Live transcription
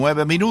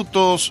9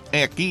 minutos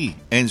aquí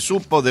en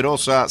su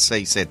Poderosa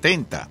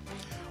 670.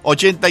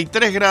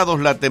 83 grados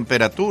la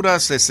temperatura,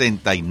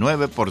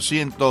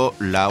 69%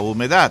 la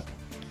humedad.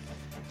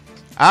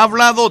 Ha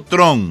hablado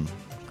Trump,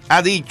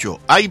 ha dicho,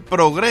 hay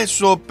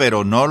progreso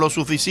pero no lo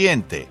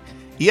suficiente,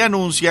 y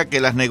anuncia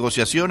que las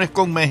negociaciones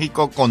con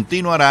México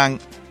continuarán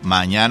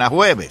mañana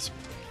jueves.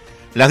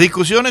 Las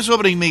discusiones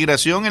sobre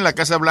inmigración en la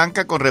Casa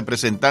Blanca con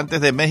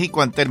representantes de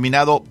México han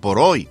terminado por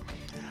hoy.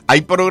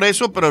 Hay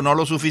progreso, pero no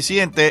lo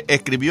suficiente,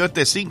 escribió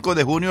este 5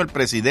 de junio el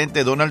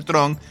presidente Donald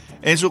Trump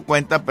en su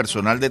cuenta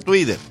personal de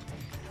Twitter.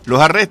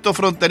 Los arrestos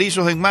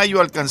fronterizos en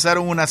mayo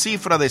alcanzaron una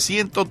cifra de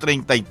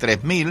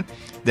 133,000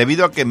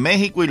 debido a que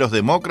México y los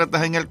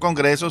demócratas en el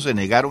Congreso se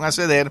negaron a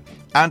ceder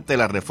ante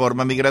la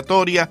reforma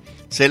migratoria,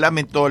 se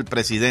lamentó el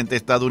presidente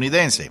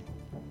estadounidense.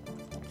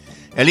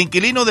 El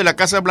inquilino de la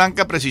Casa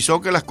Blanca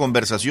precisó que las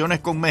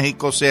conversaciones con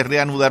México se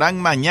reanudarán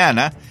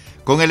mañana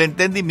con el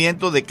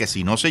entendimiento de que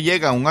si no se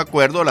llega a un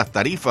acuerdo, las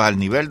tarifas al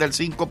nivel del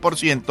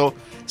 5%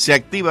 se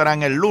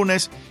activarán el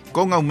lunes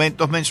con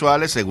aumentos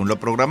mensuales según lo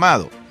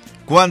programado.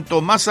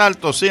 Cuanto más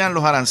altos sean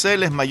los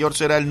aranceles, mayor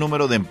será el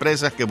número de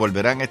empresas que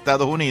volverán a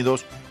Estados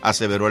Unidos,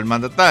 aseveró el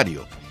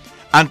mandatario.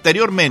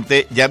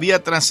 Anteriormente ya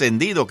había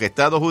trascendido que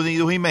Estados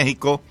Unidos y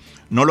México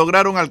no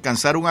lograron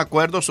alcanzar un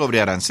acuerdo sobre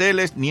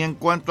aranceles ni en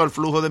cuanto al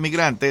flujo de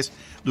migrantes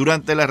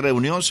durante la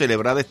reunión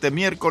celebrada este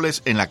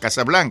miércoles en la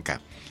Casa Blanca.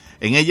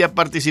 En ella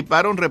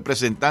participaron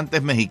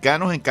representantes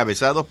mexicanos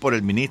encabezados por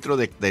el ministro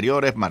de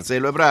Exteriores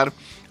Marcelo Ebrard,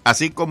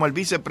 así como el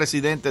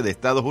vicepresidente de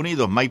Estados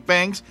Unidos Mike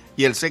Pence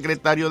y el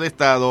secretario de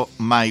Estado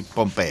Mike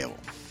Pompeo.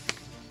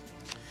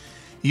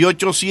 Y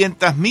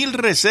 800,000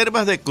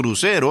 reservas de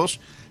cruceros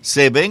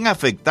se ven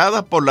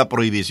afectadas por la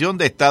prohibición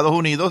de Estados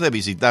Unidos de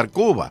visitar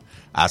Cuba,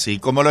 así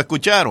como lo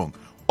escucharon,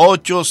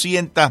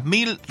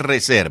 800,000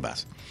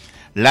 reservas.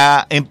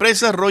 La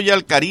empresa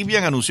Royal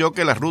Caribbean anunció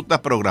que las rutas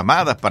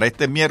programadas para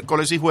este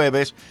miércoles y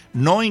jueves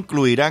no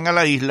incluirán a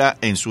la isla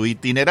en su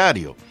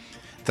itinerario.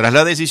 Tras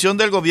la decisión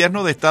del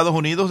gobierno de Estados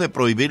Unidos de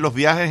prohibir los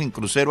viajes en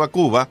crucero a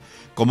Cuba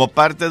como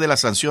parte de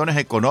las sanciones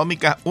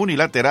económicas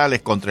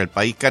unilaterales contra el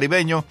país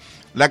caribeño,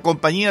 la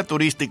compañía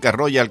turística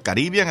Royal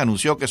Caribbean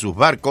anunció que sus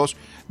barcos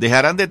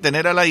dejarán de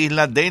tener a la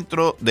isla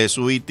dentro de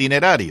su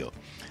itinerario.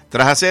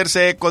 Tras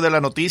hacerse eco de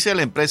la noticia,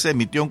 la empresa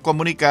emitió un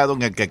comunicado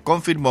en el que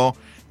confirmó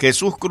que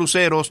sus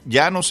cruceros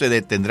ya no se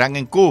detendrán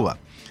en Cuba.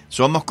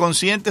 Somos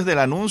conscientes del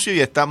anuncio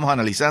y estamos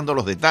analizando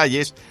los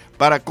detalles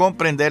para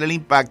comprender el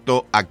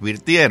impacto,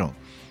 advirtieron.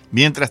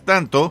 Mientras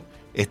tanto,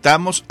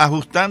 estamos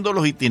ajustando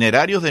los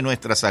itinerarios de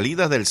nuestras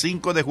salidas del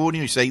 5 de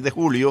junio y 6 de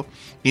julio,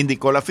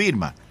 indicó la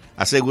firma.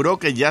 Aseguró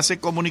que ya se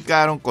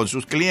comunicaron con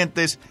sus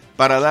clientes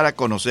para dar a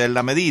conocer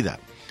la medida.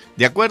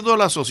 De acuerdo a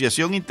la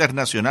Asociación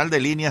Internacional de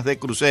Líneas de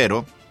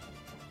Crucero,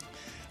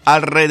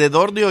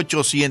 alrededor de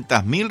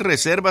 800,000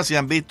 reservas se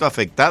han visto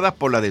afectadas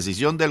por la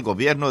decisión del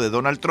gobierno de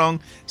Donald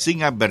Trump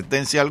sin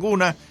advertencia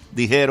alguna,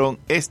 dijeron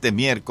este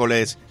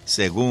miércoles,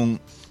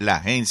 según la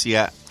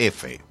agencia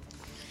EFE.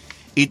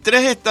 Y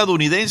 3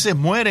 estadounidenses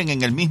mueren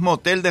en el mismo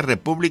hotel de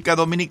República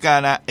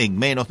Dominicana en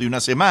menos de una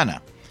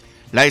semana.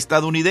 La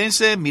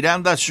estadounidense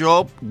Miranda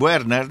Shaw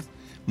Werner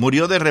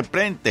murió de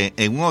repente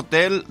en un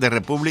hotel de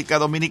República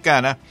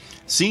Dominicana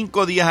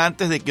 5 días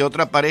antes de que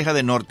otra pareja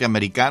de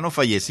norteamericanos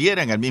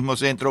falleciera en el mismo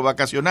centro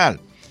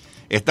vacacional.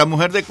 Esta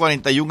mujer de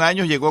 41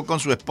 años llegó con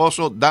su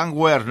esposo Dan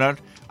Werner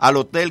al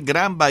Hotel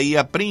Gran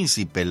Bahía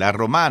Príncipe, La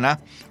Romana,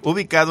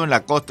 ubicado en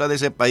la costa de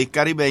ese país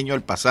caribeño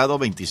el pasado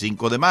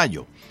 25 de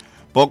mayo.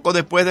 Poco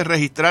después de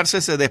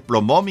registrarse se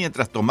desplomó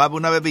mientras tomaba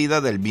una bebida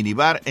del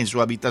minibar en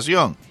su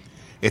habitación.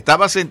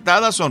 Estaba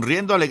sentada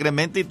sonriendo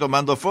alegremente y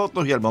tomando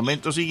fotos y al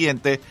momento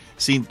siguiente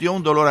sintió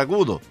un dolor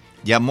agudo.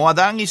 Llamó a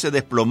Dan y se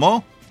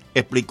desplomó,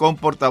 explicó un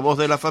portavoz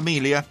de la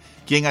familia,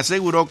 quien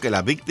aseguró que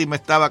la víctima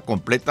estaba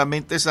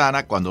completamente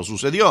sana cuando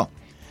sucedió.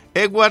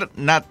 Edward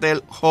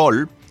Nathel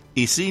Hall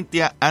y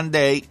Cynthia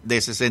Anday, de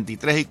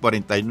 63 y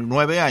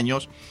 49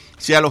 años,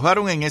 se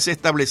alojaron en ese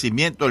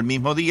establecimiento el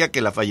mismo día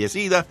que la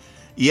fallecida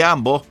y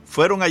ambos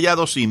fueron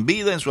hallados sin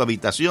vida en su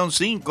habitación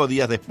 5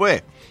 días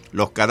después.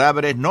 Los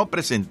cadáveres no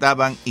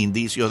presentaban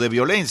indicios de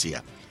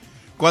violencia.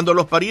 Cuando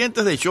los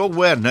parientes de Shaw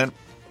Werner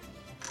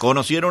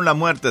conocieron la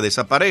muerte de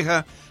esa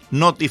pareja,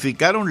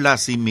 notificaron la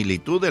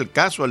similitud del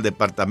caso al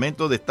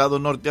Departamento de Estado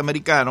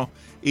norteamericano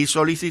y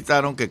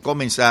solicitaron que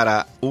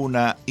comenzara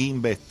una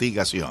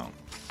investigación.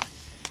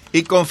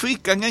 Y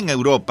confiscan en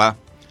Europa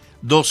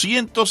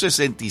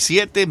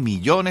 $267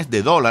 millones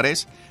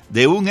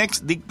de un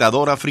ex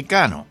dictador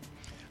africano.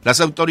 Las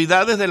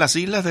autoridades de las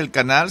Islas del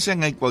Canal se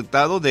han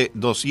incautado de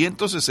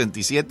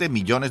 $267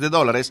 millones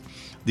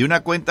de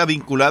una cuenta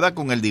vinculada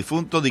con el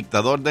difunto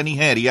dictador de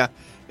Nigeria,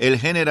 el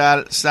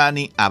general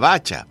Sani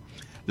Abacha.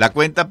 La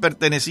cuenta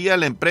pertenecía a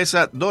la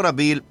empresa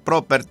Doraville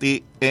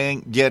Property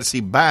en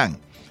Jersey Bank,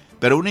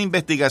 pero una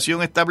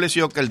investigación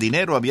estableció que el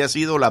dinero había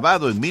sido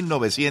lavado en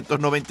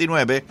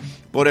 1999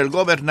 por el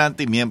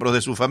gobernante y miembros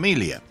de su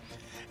familia.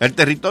 El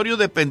territorio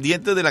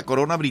dependiente de la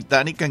corona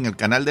británica en el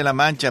Canal de la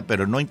Mancha,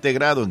 pero no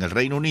integrado en el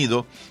Reino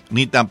Unido,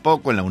 ni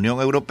tampoco en la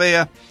Unión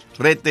Europea,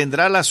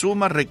 retendrá la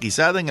suma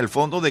requisada en el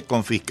Fondo de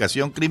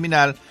Confiscación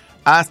Criminal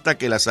hasta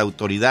que las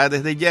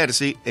autoridades de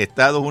Jersey,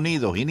 Estados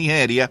Unidos y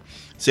Nigeria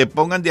se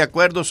pongan de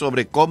acuerdo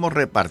sobre cómo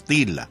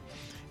repartirla.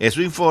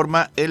 Eso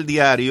informa el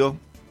diario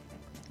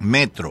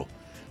Metro.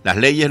 Las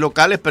leyes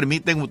locales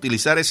permiten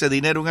utilizar ese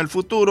dinero en el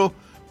futuro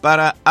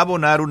para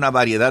abonar una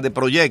variedad de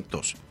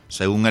proyectos.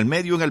 Según el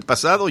medio, en el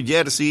pasado,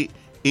 Jersey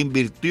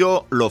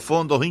invirtió los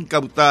fondos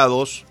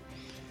incautados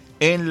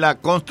en la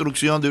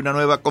construcción de una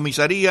nueva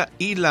comisaría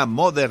y la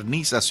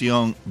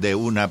modernización de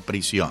una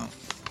prisión.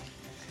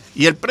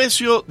 Y el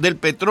precio del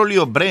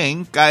petróleo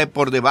Brent cae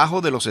por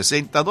debajo de los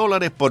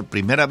 $60 por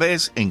primera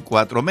vez en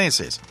 4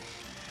 meses.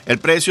 El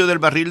precio del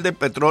barril de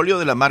petróleo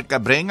de la marca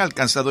Brent ha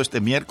alcanzado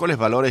este miércoles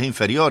valores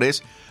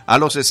inferiores a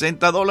los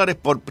 $60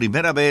 por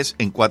primera vez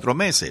en 4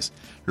 meses.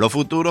 Los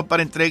futuros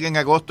para entrega en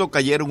agosto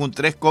cayeron un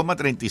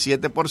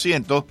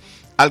 3,37%,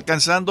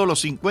 alcanzando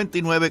los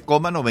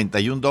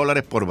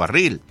 $59,91 por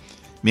barril,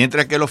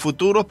 mientras que los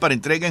futuros para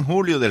entrega en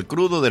julio del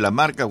crudo de la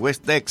marca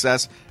West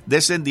Texas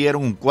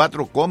descendieron un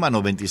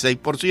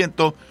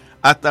 4,96%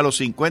 hasta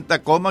los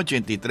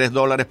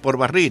 $50,83 por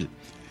barril.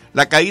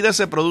 La caída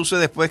se produce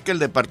después que el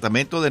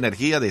Departamento de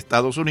Energía de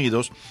Estados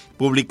Unidos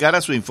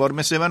publicara su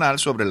informe semanal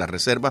sobre las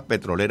reservas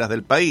petroleras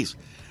del país.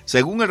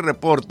 Según el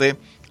reporte,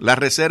 las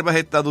reservas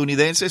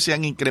estadounidenses se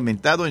han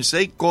incrementado en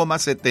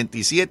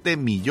 6,77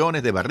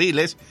 millones de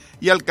barriles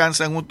y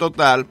alcanzan un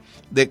total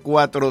de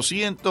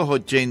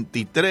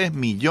 483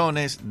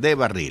 millones de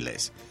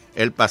barriles.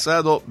 El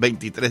pasado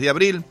 23 de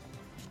abril,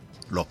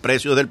 los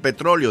precios del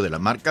petróleo de la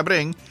marca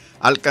Brent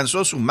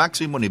alcanzó su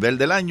máximo nivel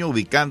del año,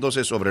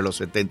 ubicándose sobre los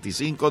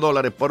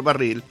 $75 por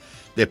barril,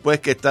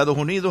 después que Estados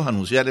Unidos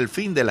anunciara el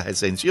fin de las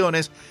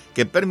exenciones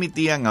que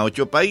permitían a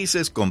 8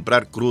 países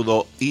comprar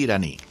crudo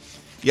iraní.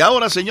 Y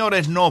ahora,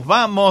 señores, nos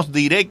vamos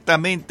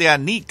directamente a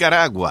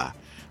Nicaragua.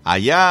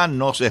 Allá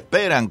nos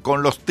esperan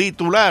con los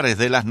titulares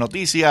de las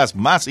noticias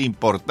más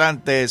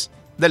importantes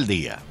del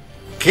día.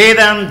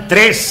 Quedan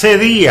 13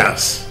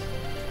 días.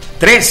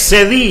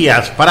 13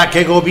 días para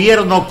que el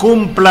gobierno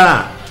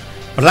cumpla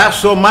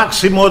plazo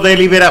máximo de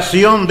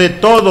liberación de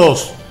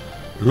todos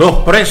los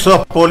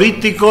presos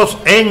políticos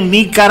en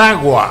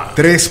Nicaragua.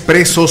 3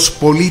 presos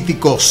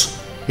políticos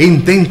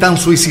intentan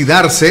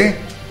suicidarse,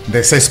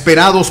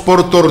 desesperados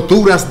por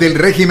torturas del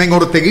régimen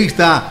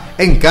orteguista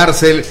en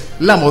cárcel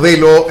La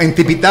Modelo en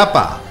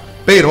Tipitapa,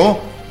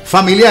 pero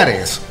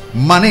familiares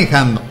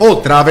manejan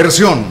otra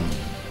versión.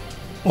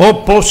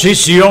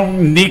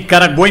 Oposición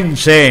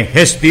nicaragüense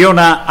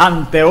gestiona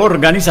ante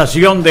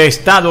Organización de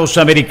Estados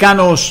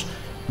Americanos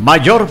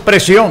mayor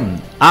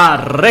presión a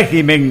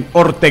régimen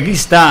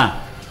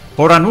orteguista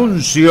por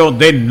anuncio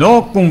de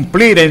no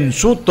cumplir en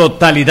su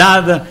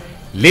totalidad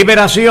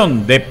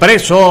liberación de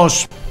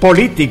presos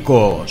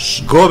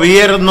políticos.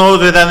 Gobierno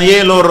de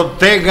Daniel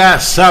Ortega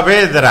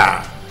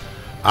Saavedra,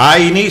 a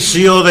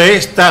inicio de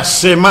esta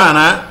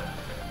semana,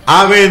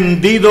 ha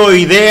vendido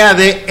idea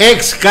de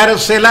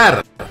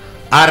excarcelar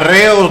a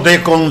reos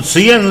de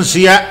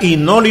conciencia y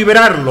no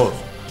liberarlos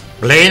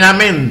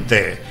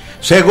plenamente,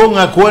 según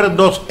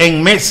acuerdos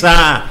en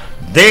mesa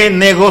de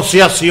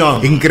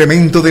negociación.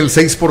 Incremento del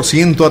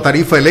 6% a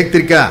tarifa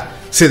eléctrica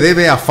se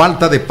debe a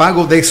falta de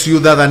pago de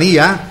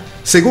ciudadanía,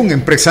 según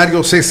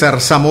empresario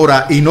César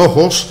Zamora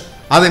Hinojos.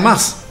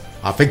 Además,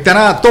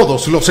 afectará a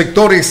todos los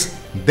sectores,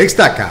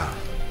 destaca.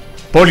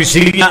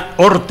 Policía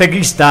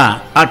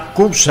orteguista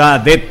acusa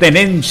de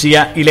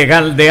tenencia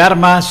ilegal de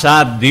armas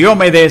a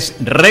Diomedes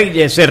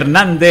Reyes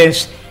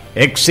Hernández,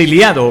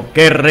 exiliado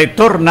que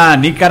retorna a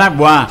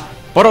Nicaragua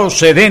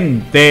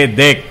procedente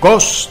de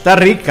Costa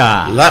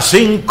Rica. Las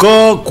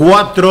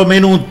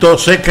 5:04,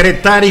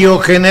 secretario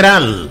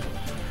general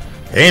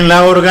en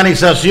la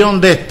Organización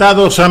de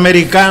Estados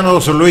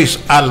Americanos, Luis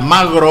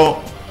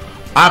Almagro,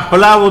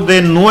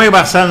 aplaude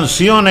nuevas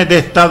sanciones de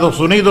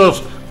Estados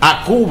Unidos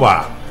a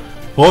Cuba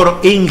por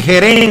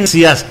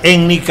injerencias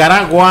en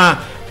Nicaragua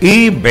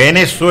y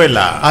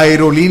Venezuela.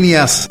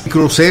 Aerolíneas y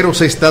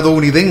cruceros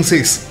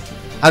estadounidenses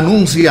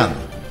anuncian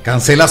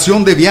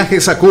cancelación de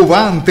viajes a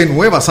Cuba ante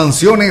nuevas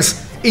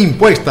sanciones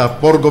impuestas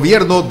por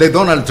gobierno de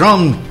Donald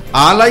Trump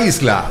a la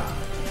isla.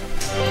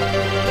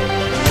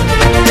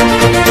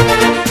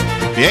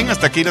 Bien,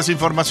 hasta aquí las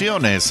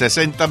informaciones.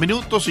 60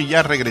 minutos y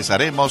ya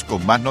regresaremos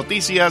con más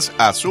noticias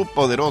a su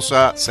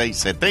Poderosa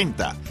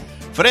 670.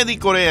 Freddy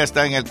Corea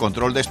está en el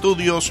control de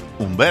estudios,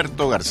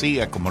 Humberto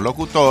García como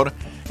locutor,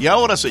 y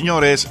ahora,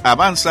 señores,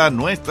 avanza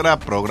nuestra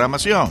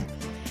programación.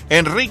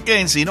 Enrique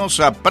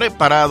Encinosa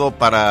preparado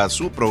para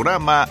su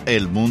programa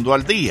El Mundo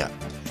al Día.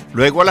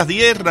 Luego a las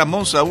 10,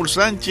 Ramón Saúl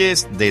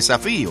Sánchez,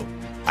 Desafío.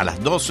 A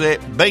las 12,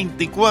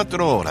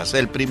 24 horas,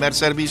 el primer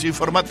servicio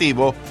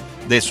informativo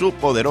de su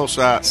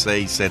Poderosa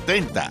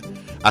 670.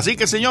 Así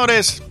que,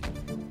 señores,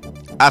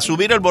 a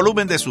subir el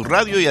volumen de su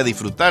radio y a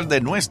disfrutar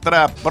de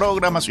nuestra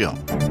programación.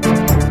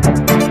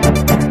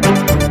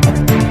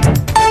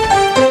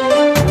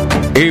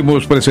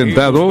 Hemos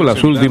presentado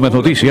las últimas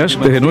noticias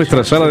desde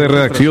nuestra sala de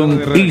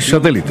redacción y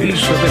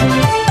satélites.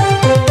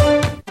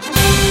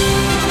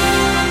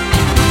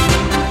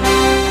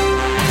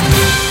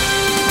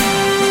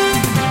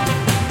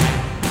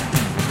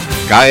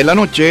 Cae la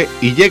noche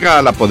y llega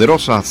a la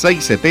poderosa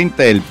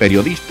 670 el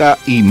periodista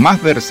y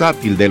más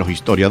versátil de los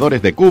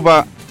historiadores de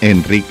Cuba,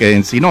 Enrique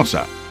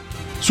Encinosa.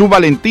 Su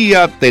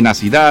valentía,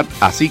 tenacidad,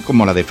 así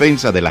como la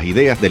defensa de las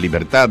ideas de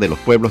libertad de los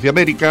pueblos de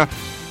América,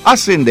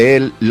 hacen de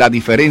él la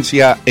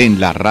diferencia en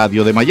la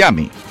radio de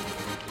Miami.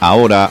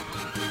 Ahora,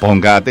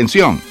 ponga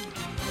atención.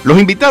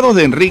 Los invitados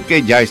de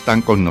Enrique ya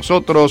están con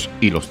nosotros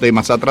y los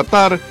temas a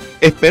tratar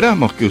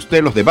esperamos que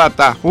usted los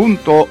debata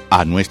junto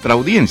a nuestra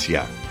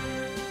audiencia.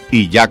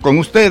 Y ya con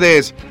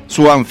ustedes,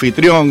 su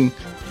anfitrión,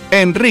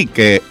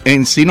 Enrique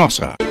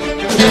Encinosa.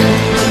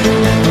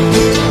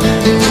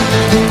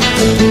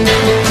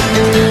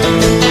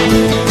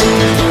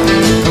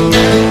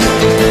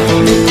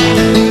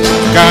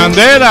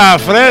 Candela,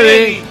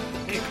 Freddy.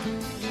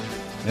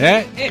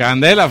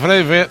 Candela,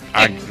 Freddy.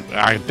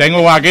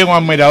 Tengo aquí un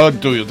admirador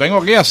tuyo. Tengo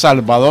aquí a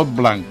Salvador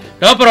Blanco.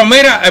 No, pero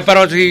mira,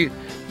 pero si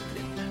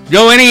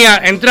yo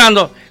venía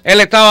entrando, él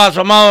estaba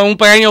asomado en un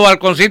pequeño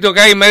balconcito que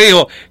hay y me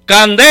dijo,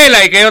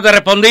 Candela, y que yo te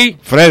respondí.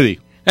 Freddy.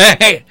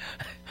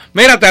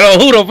 Mira, te lo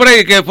juro,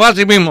 Freddy, que fue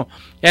así mismo.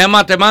 Y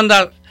además te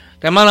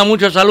manda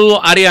muchos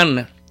saludos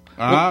Ariadna.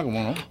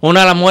 ¿Cómo no?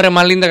 Una de las mujeres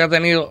más lindas que ha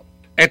tenido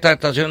esta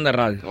estación de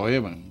radio. Oye,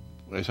 man,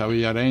 esa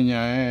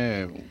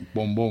villareña es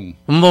bombón.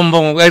 Un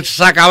bombón,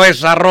 esa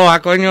cabeza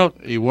roja, coño.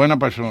 Y buena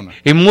persona.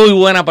 Y muy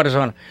buena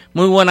persona.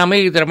 Muy buena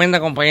amiga y tremenda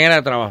compañera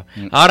de trabajo.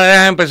 Ahora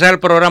deja empezar el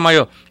programa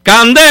yo.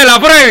 ¡Candela,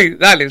 Freddy!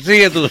 Dale,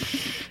 sigue tú.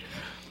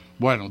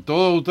 Bueno,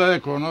 todos ustedes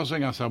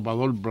conocen a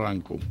Salvador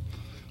Blanco.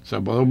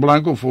 Salvador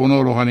Blanco fue uno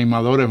de los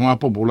animadores más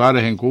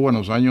populares en Cuba en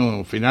los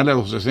años finales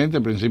de los 60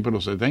 y principios de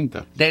los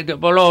 70.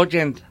 Por los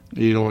 80.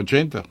 Y los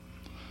 80.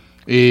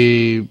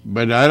 Y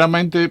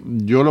verdaderamente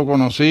yo lo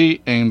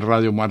conocí en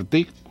Radio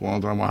Martí, cuando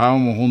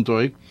trabajábamos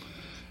juntos ahí,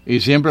 y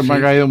siempre me ha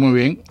caído muy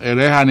bien. Él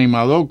es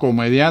animador,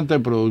 comediante,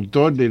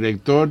 productor,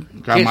 director,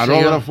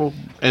 camarógrafo,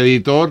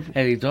 editor,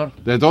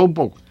 de todo un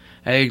poco.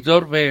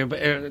 Editor,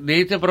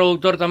 ¿dijiste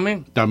productor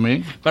también?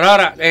 También. Pero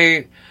ahora,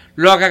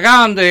 lo que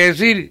acaban de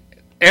decir,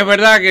 es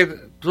verdad que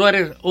tú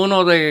eres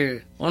uno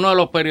de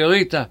los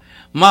periodistas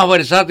más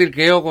versátiles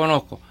que yo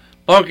conozco,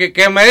 porque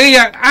que me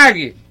digan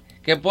alguien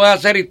que pueda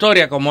hacer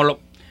historia como lo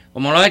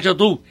has hecho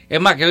tú, es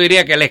más que yo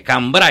diría que el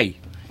escambray,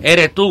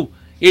 eres tú,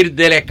 ir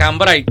del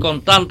escambray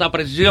con tanta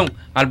precisión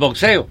al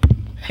boxeo.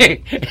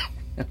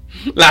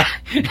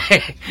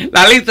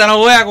 la lista no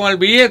juega con el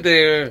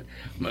billete,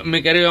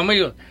 mi querido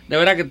amigo, de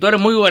verdad que tú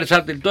eres muy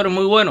versátil, tú eres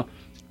muy bueno,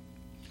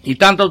 y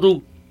tanto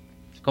tú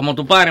como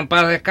tu padre, en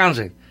paz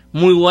descanse,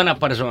 muy buenas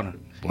personas,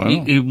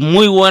 bueno. y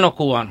muy buenos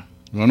cubanos.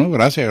 Bueno,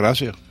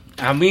 gracias.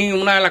 A mí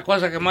una de las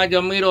cosas que más yo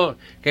admiro,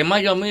 que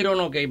más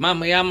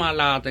me llama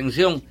la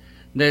atención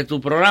de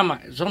tu programa,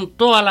 son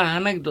todas las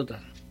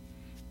anécdotas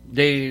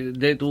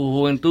de tu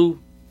juventud,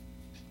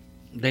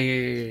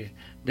 de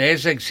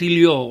ese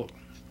exilio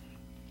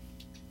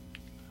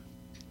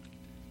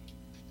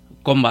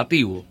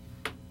combativo,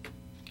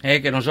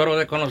 que nosotros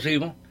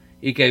desconocimos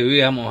y que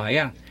vivíamos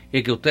allá,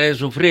 y que ustedes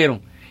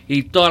sufrieron,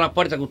 y todas las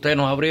puertas que ustedes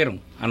nos abrieron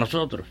a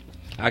nosotros,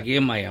 aquí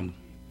en Miami.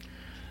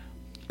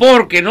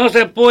 Porque no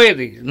se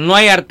puede, no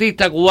hay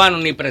artista cubano,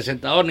 ni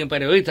presentador, ni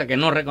periodista que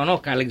no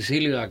reconozca el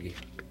exilio de aquí.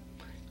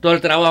 Todo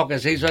el trabajo que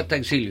se hizo a este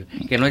exilio,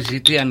 que no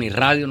existía ni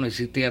radio, no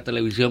existía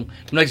televisión,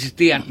 no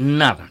existía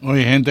nada.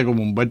 Hay gente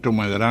como Humberto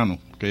Medrano,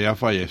 que ya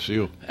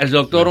falleció. El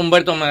doctor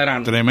Humberto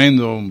Medrano.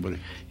 Tremendo hombre.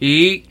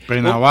 Y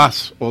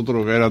Penabás,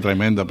 otro que era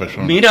tremenda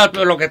persona. Mira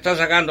lo que está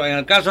sacando. En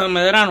el caso de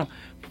Medrano,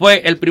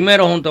 fue el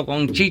primero junto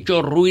con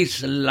Chicho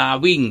Ruiz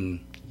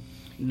Lavín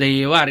de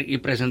llevar y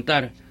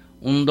presentar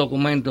un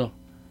documento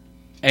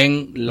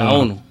en la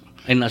ONU,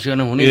 en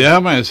Naciones Unidas. Y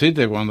déjame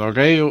decirte, cuando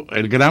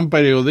el gran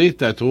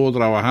periodista estuvo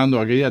trabajando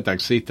aquí de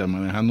taxista,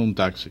 manejando un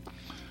taxi,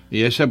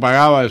 y él se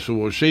pagaba de su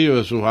bolsillo,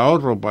 de sus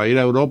ahorros, para ir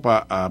a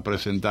Europa a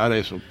presentar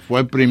eso. Fue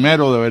el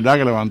primero de verdad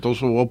que levantó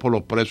su voz por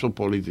los presos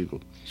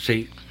políticos.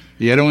 Sí.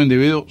 Y era un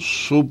individuo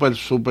súper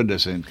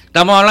decente.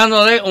 Estamos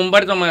hablando de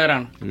Humberto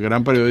Medrano. El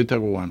gran periodista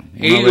cubano.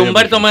 Y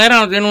Humberto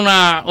Medrano tiene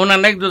una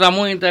anécdota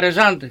muy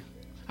interesante.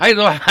 Hay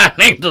dos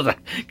anécdotas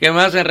que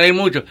me hacen reír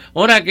mucho.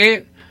 Una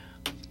que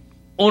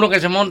uno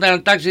que se monta en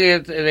el taxi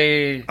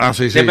de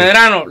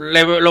Medrano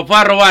lo fue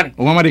a robar.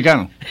 Un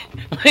americano.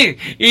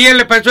 Y él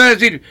le empezó a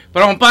decir,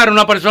 pero compadre,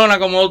 una persona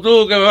como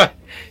tú,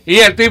 y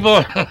el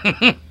tipo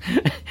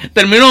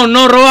terminó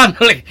no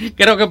robándole,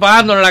 creo que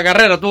pagándole la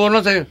carrera,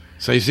 no sé.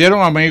 Se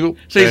hicieron amigos.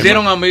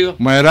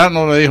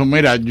 Medrano le dijo,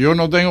 mira, yo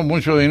no tengo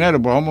mucho dinero,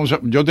 pues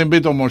yo te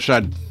invito a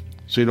almorzar.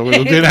 Si lo que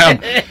tú tienes.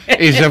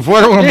 Y se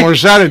fueron a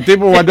almorzar, el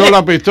tipo guardó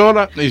la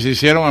pistola y se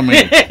hicieron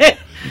amigos.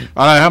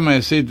 Ahora déjame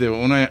decirte,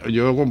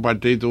 yo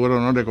tuve el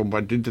honor de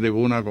compartir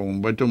tribuna con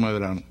Humberto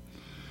Medrano.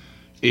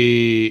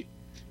 Y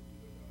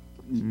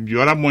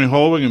yo era muy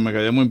joven y me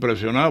quedé muy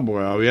impresionado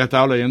porque había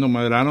estado leyendo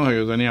Medrano desde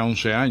que yo tenía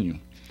 11 años.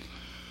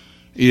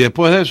 Y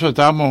después de eso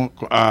estábamos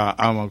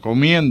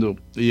comiendo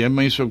y él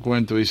me hizo el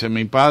cuento. Dice,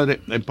 el padre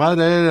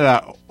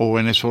era o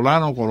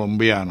venezolano o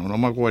colombiano, no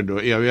me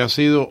acuerdo, y había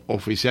sido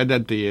oficial de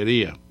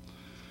artillería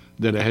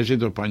del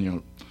ejército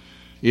español.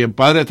 Y el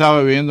padre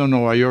estaba viviendo en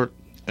Nueva York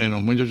en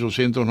los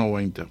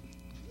 1890.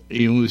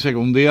 Y dice que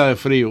un día de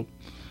frío,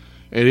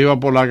 él iba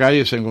por la calle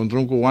y se encontró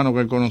un cubano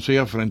que él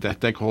conocía frente a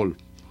Steak Hall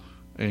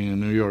en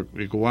New York.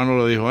 Y el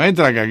cubano le dijo,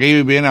 entra, que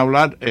aquí viene a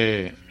hablar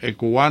el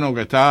cubano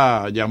que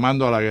está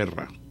llamando a la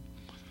guerra.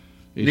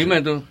 Y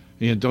dime tú.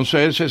 Y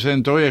entonces él se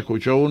sentó y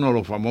escuchó uno de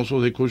los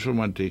famosos discursos de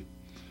Martí.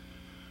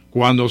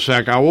 Cuando se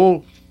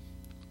acabó,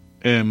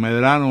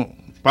 Medrano,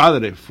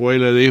 padre, fue y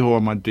le dijo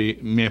a Martí,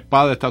 mi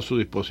espada está a su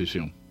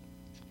disposición.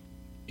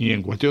 Y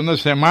en cuestión de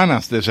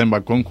semanas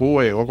desembarcó en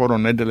Cuba y llegó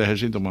coronel del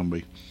ejército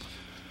Mambí.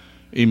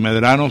 Y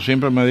Medrano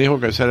siempre me dijo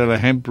que ese era el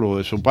ejemplo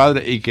de su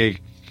padre y que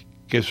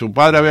su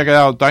padre había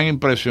quedado tan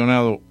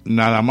impresionado,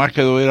 nada más que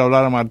de oír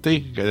hablar a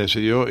Martí, que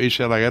decidió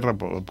irse a la guerra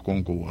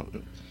con Cuba.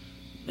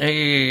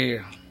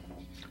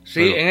 Sí,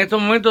 pero en estos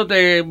momentos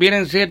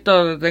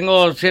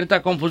tengo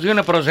ciertas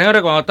confusiones, pero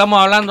señores, cuando estamos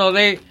hablando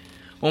de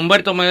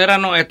Humberto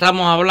Medrano,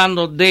 estamos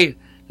hablando de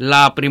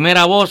la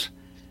primera voz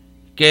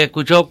que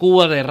escuchó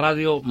Cuba de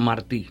Radio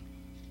Martí.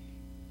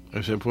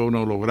 Ese fue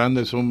uno de los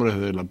grandes hombres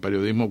del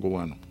periodismo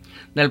cubano.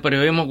 Del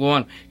periodismo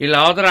cubano. Y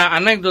la otra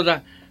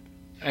anécdota,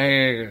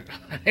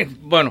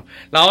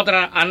 la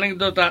otra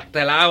anécdota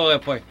te la hago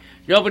después.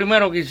 Yo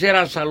primero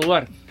quisiera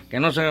saludar, que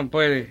no se me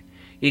puede,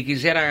 y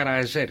quisiera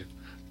agradecer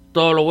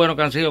todo lo bueno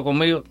que han sido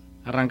conmigo,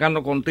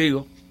 arrancando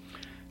contigo,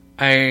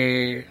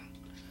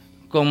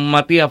 con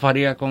Matías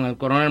Farías, con el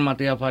coronel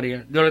Matías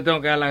Farías. Yo le tengo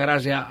que dar las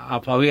gracias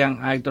a Fabián,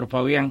 a Héctor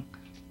Fabián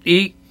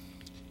y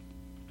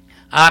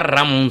a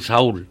Ramón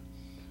Saúl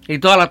y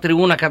todas las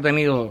tribunas que ha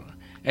tenido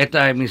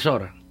esta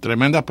emisora.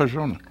 Tremendas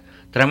personas.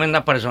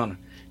 Tremendas personas,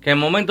 que en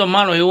momentos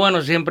malos y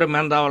buenos siempre me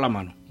han dado la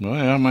mano. No,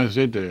 déjame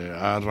decirte,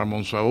 a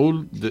Ramón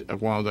Saúl,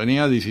 cuando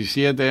tenía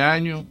 17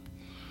 años,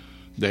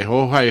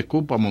 dejó High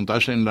School para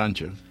montarse en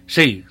lancha.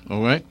 Sí.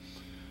 ¿Okay?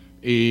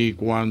 Y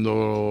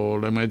cuando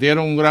le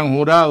metieron un gran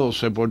jurado,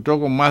 se portó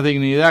con más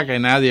dignidad que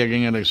nadie aquí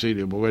en el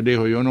exilio, porque él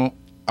dijo, yo no,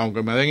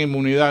 aunque me den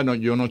inmunidad, no,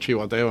 yo no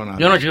chivateo a nadie.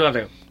 Yo no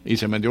chivateo. Y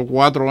se metió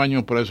 4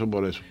 años preso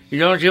por eso. Y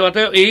yo no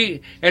chivateo,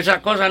 y esas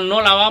cosas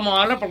no las vamos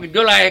a hablar porque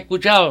yo las he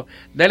escuchado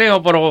de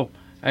lejos, pero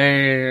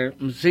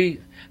sí,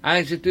 han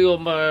existido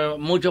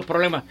muchos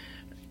problemas.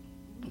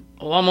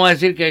 Vamos a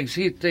decir que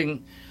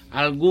existen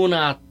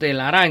algunas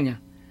telarañas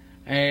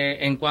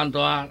en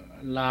cuanto a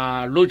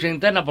la lucha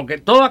interna, porque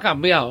todo ha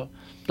cambiado.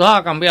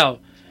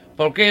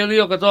 ¿Por qué yo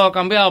digo que todo ha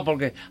cambiado?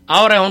 Porque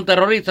ahora es un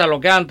terrorista lo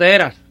que antes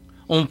era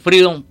un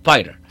freedom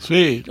fighter.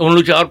 Sí. Un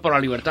luchador por la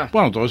libertad.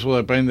 Bueno, todo eso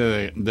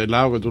depende del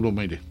lado que tú lo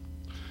mires.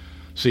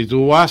 Si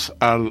tú vas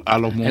a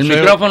los museos... ¿El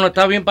micrófono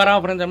está bien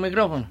parado frente al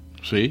micrófono?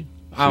 Sí.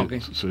 Ah, sí,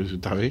 ok. Sí,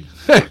 está bien.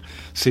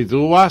 Si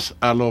tú vas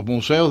a los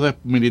museos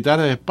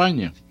militares de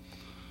España,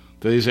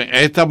 te dicen,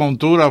 esta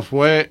montura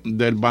fue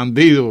del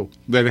bandido,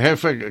 del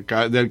jefe,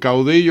 del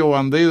caudillo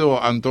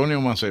bandido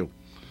Antonio Maceo.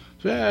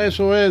 O sea,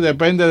 eso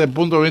depende del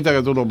punto de vista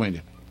que tú lo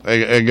mires.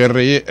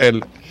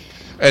 El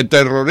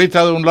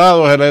terrorista de un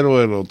lado es el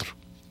héroe del otro.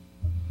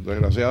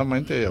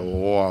 Desgraciadamente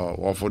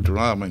o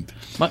afortunadamente.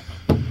 Bueno.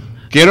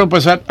 Quiero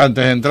empezar,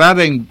 antes de entrar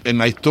en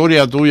la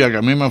historia tuya, que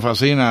a mí me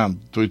fascina,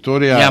 tu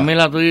historia. Y a mí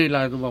la tuya y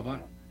la de tu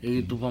papá,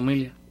 y tu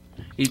familia,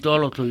 y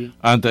todos los tuyos.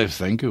 Antes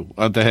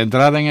de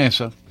entrar en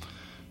esa,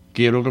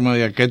 quiero que me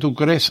digas, ¿qué tú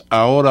crees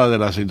ahora de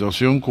la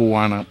situación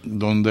cubana,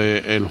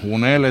 donde el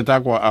junel está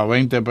a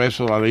 20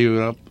 pesos la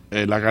libra,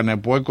 la carne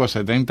de puerco a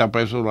 70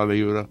 pesos la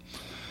libra,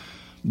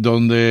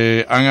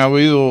 donde han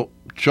habido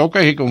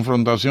choques y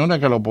confrontaciones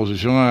que la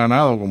oposición ha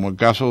ganado, como el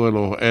caso de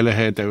los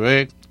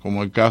LGTB,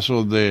 como el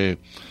caso de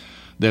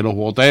los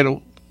boteros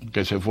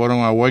que se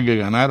fueron a huelga y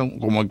ganaron,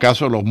 como el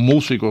caso de los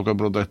músicos que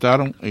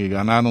protestaron y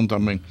ganaron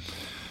también?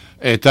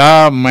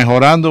 ¿Está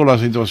mejorando la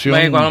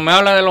situación? Cuando me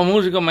habla de los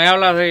músicos, me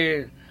habla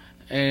de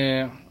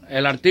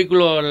el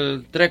artículo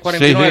el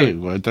 349. Sí,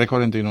 el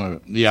 349.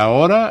 Y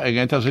ahora, en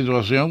esta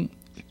situación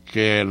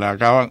que la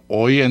acaban,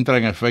 hoy entra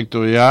en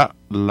efecto ya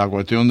la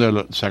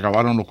cuestión se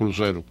acabaron los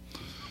cruceros.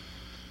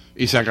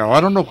 Y se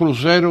acabaron los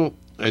cruceros.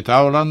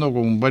 Estaba hablando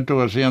con Humberto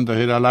García antes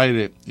de ir al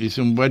aire.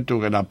 Dice Humberto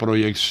que la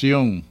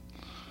proyección,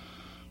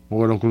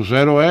 porque los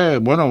cruceros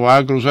va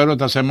al crucero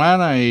esta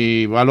semana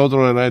y va al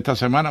otro de esta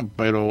semana,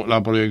 pero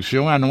la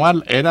proyección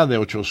anual era de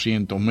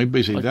 800,000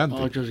 visitantes.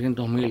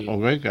 800,000.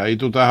 Ok, que ahí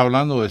tú estás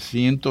hablando de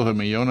cientos de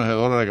millones de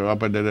dólares que va a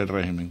perder el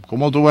régimen.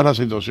 ¿Cómo tú ves la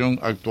situación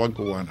actual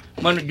cubana?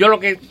 Bueno, yo lo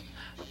que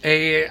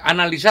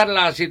analizar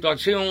la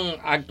situación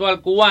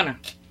actual cubana,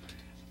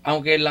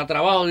 aunque la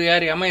trabajo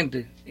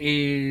diariamente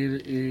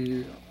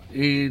y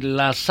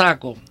la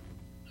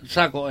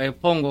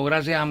expongo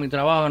gracias a mi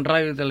trabajo en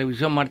radio y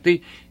televisión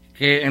Martí,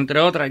 que entre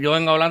otras yo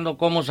vengo hablando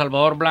como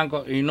Salvador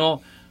Blanco y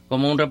no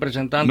como un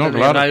representante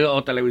de radio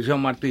o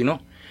televisión Martí,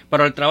 ¿no?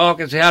 Pero el trabajo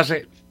que se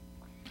hace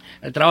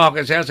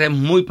es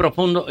muy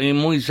profundo y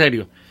muy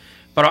serio.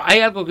 Pero hay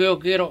algo que yo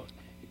quiero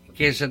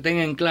que se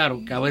tenga en claro,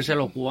 que a veces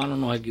los cubanos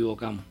nos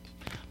equivocamos.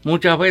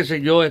 muchas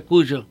veces yo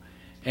escucho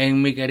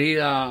en mi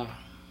querido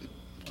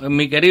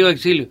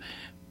exilio,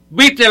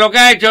 ¿viste lo que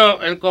ha hecho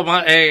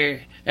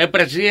el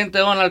presidente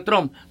Donald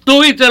Trump?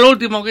 ¿Tú viste lo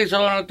último que hizo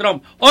Donald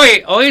Trump?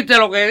 Oye, ¿oíste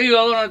lo que dijo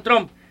Donald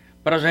Trump?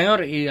 Pero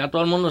señores, y a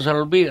todo el mundo se le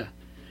olvida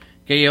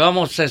que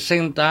llevamos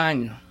 60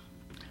 años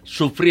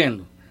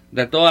sufriendo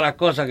de todas las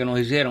cosas que nos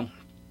hicieron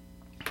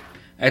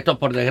estos,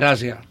 por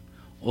desgracia,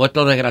 o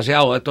estos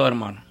desgraciados, o estos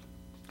hermanos.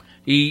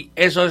 Y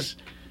eso es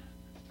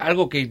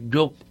algo que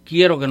yo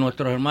quiero que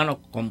nuestros hermanos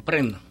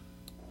comprendan.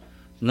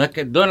 No es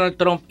que Donald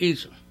Trump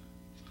hizo,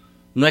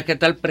 no es que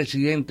tal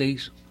presidente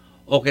hizo,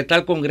 o que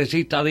tal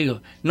congresista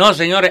dijo. No,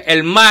 señores,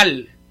 el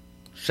mal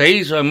se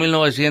hizo en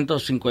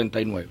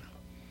 1959.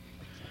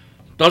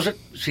 Entonces,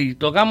 si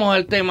tocamos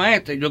el tema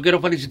yo quiero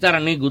felicitar a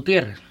Nick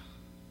Gutiérrez,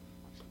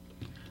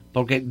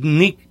 porque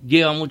Nick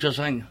lleva muchos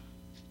años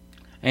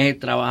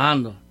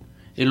trabajando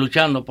y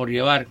luchando por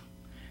llevar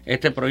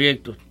este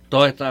proyecto,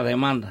 toda esta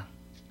demanda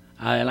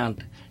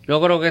adelante.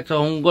 Yo creo que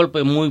esto es un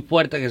golpe muy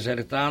fuerte que se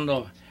le está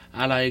dando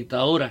a la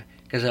dictadura,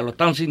 que se lo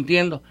están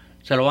sintiendo,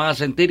 se lo van a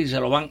sentir y se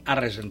lo van a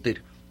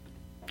resentir.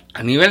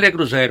 A nivel de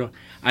cruceros,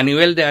 a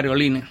nivel de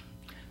aerolíneas,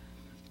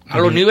 a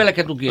los niveles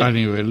que tú quieras. A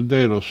nivel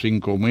de los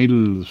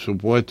 5.000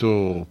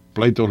 supuestos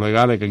pleitos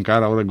legales que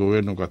encara ahora el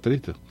gobierno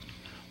castrista.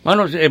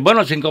 Bueno,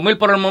 5.000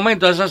 por el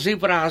momento, esas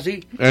cifras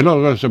así. Es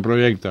lo que se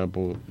proyecta,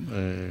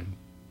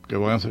 que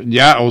van a ser,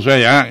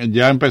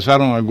 ya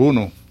empezaron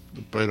algunos,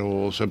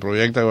 pero se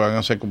proyecta que van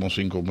a ser como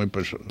 5.000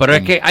 personas. Pero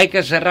es que hay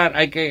que cerrar,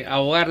 hay que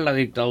ahogar la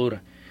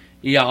dictadura.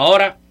 Y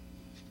ahora,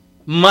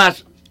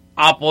 más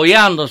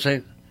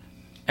apoyándose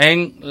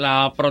en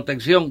la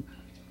protección,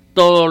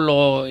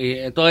 todo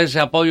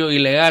ese apoyo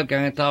ilegal que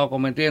han estado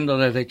cometiendo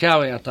desde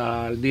Chávez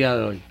hasta el día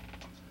de hoy.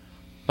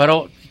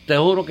 Pero te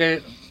juro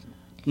que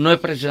no es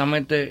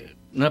precisamente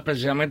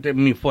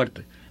mi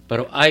fuerte,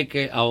 pero hay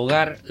que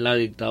ahogar la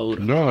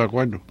dictadura. No, de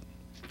acuerdo.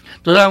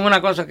 Tú sabes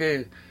una cosa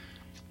que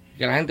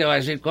la gente va a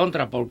decir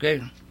contra, ¿por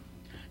qué?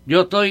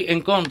 Yo estoy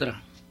en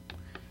contra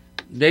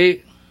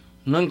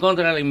no en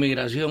contra de la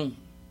inmigración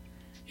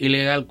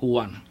ilegal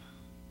cubana.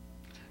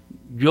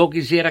 Yo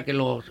quisiera que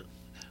los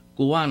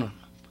cubanos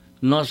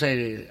no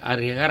se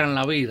arriesgaran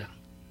la vida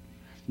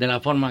de la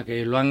forma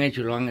que lo han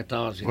hecho y lo han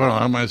estado haciendo. Bueno,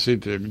 déjame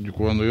decirte,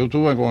 cuando yo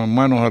estuve con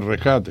Hermanos al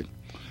Rescate,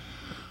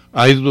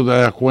 ahí tú te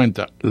das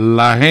cuenta,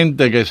 la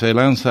gente que se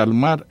lanza al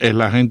mar es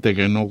la gente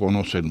que no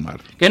conoce el mar.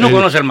 ¿Que no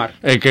conoce el mar?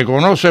 El que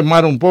conoce el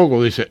mar un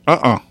poco dice,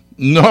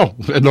 no,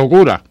 es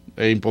locura,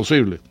 es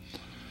imposible.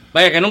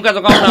 Vaya, que nunca ha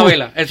tocado una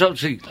vela, eso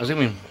sí, así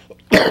mismo.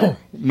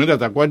 Mira,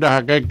 ¿te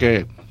acuerdas aquel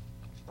que,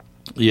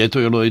 y esto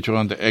yo lo he dicho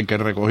antes, el que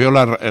recogió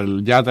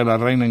el yate de la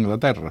reina de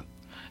Inglaterra?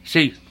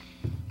 Sí.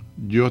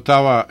 Yo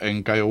estaba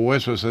en Cayo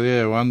Hueso ese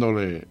día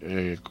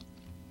llevándole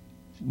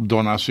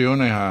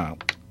donaciones a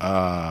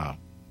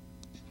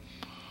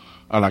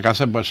la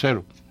casa del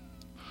parcero.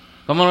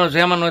 ¿Cómo se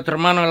llama nuestro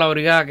hermano de la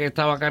brigada que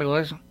estaba a cargo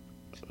de eso?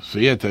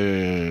 Sí,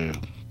 se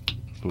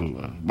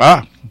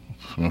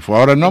me fue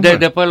ahora el nombre.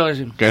 Después lo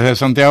decimos. Que es de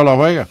Santiago Las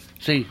Vegas.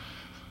 Sí.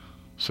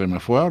 Se me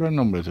fue ahora el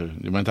nombre.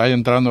 Me está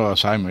entrando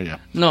Alzheimer ya.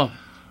 No.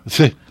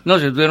 Sí. No,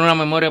 si tuviera una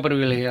memoria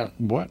privilegiada.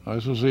 Bueno,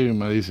 eso sí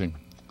me dicen.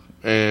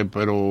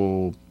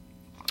 Pero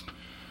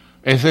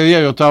ese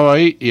día yo estaba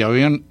ahí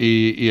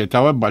y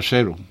estaba el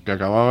barcero que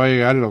acababa de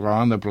llegar y lo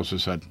acababan de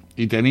procesar.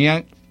 Y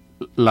tenían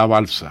la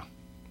balsa.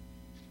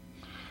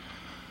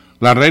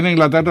 La reina de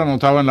Inglaterra no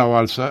estaba en la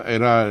balsa,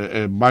 era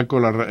el barco,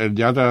 el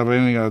yate de la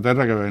reina de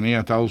Inglaterra que venía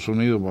a Estados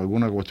Unidos por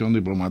alguna cuestión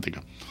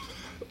diplomática.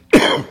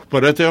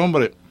 Pero este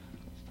hombre,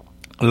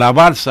 la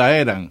balsa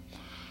eran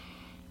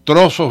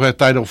trozos de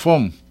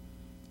styrofoam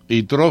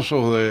y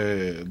trozos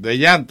de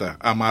llanta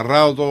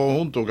amarrados todos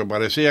juntos, que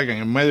parecía que en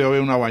el medio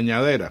había una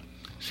bañadera.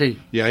 Sí.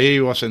 Y ahí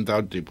iba sentado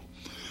el tipo.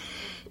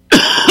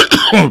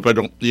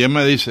 Y él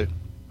me dice,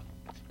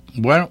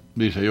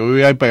 yo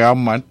vivía ahí pegado al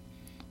mar,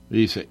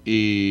 dice,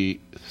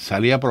 y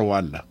salí a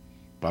probarla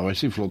para ver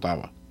si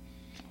flotaba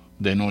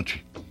de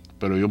noche.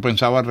 Pero yo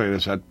pensaba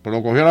regresar.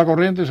 Pero cogió la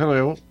corriente y se lo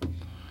llevó.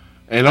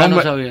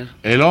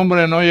 El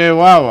hombre no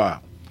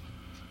llevaba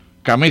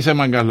camisa de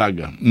mangas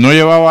largas, no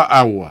llevaba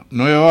agua,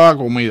 no llevaba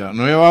comida,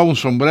 no llevaba un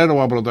sombrero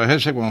para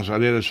protegerse cuando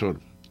saliera el sol.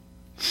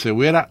 Se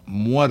hubiera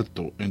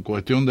muerto en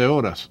cuestión de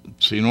horas,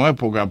 si no es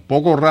porque a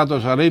poco rato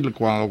de salir,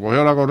 cuando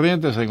cogió la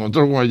corriente, se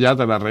encontró con el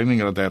yate de la reina de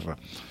Inglaterra.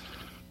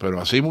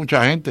 Pero así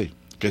mucha gente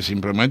que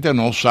simplemente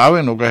no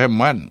saben lo que es el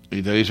mar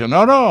y te dicen,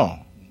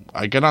 no,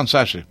 hay que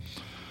lanzarse.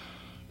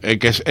 El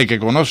que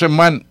conoce el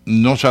mar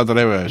no se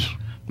atreve a eso.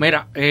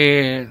 Mira,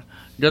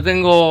 yo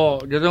tengo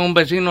un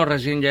vecino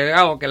recién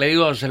llegado que le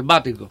digo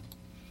selvático,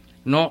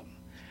 ¿no?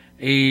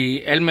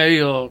 Y él me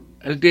dijo,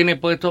 él tiene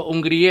puesto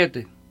un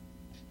grillete.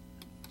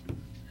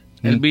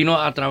 Él vino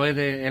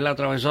él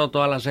atravesó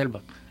toda la selva.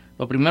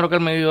 Lo primero que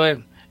él me dijo es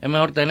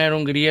mejor tener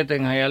un grillete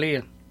en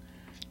Hialeah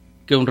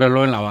que un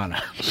reloj en La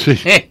Habana. Sí.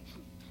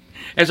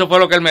 Eso fue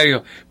lo que él me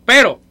dijo.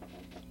 Pero,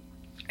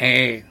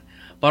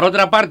 por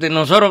otra parte,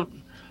 nosotros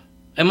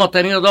hemos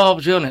tenido dos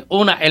opciones.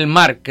 Una, el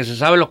mar, que se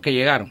sabe los que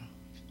llegaron.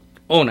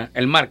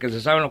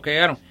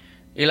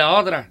 Y la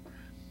otra,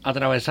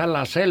 atravesar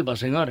la selva,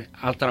 señores,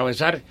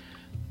 atravesar...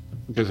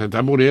 Que se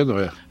está muriendo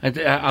ya.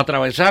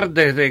 Atravesar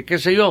desde, qué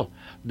sé yo,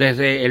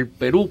 desde el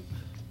Perú,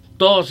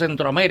 todo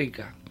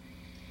Centroamérica,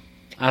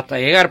 hasta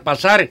llegar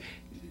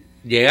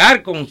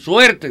con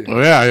suerte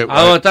a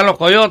donde están los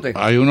coyotes.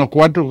 Hay unos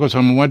cuatro que se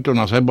han muerto en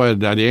la selva del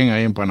Darién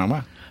ahí en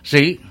Panamá.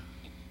 Sí.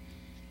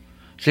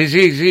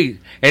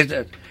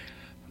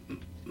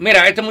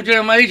 Mira, este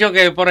muchacho me ha dicho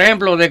que, por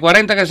ejemplo, de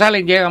 40 que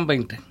salen, llegan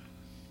 20.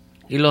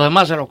 Y los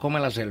demás se los come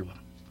la selva.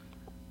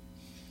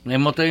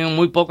 Hemos tenido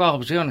muy pocas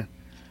opciones.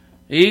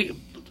 Y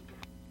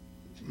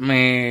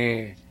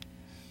me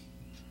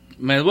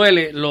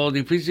duele lo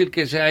difícil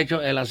que se ha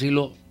hecho el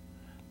asilo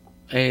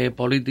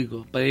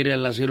político, pedir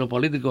el asilo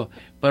político,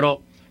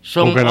 pero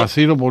porque el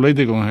asilo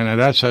político en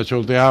general se ha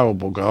choteado,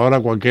 porque ahora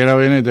cualquiera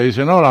viene y te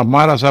dice, no, las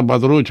malas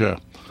salvatruchas,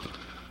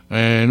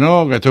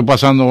 no, que estoy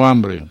pasando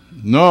hambre,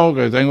 no,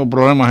 que tengo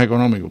problemas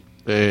económicos.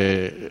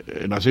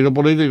 El asilo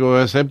político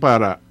debe ser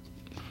para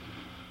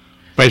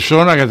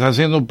personas que están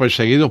siendo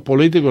perseguidos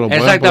políticos.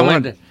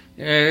 Exactamente.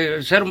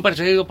 Ser un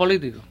perseguido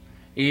político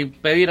y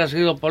pedir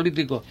asilo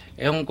político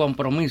es un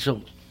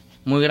compromiso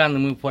muy grande,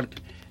 muy fuerte,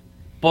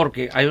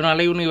 porque hay una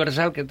ley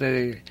universal que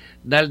te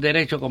da el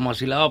derecho como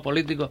asilado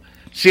político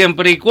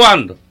siempre y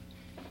cuando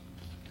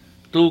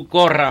tú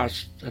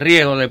corras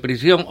riesgo de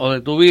prisión o de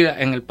tu vida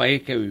en el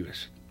país que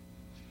vives.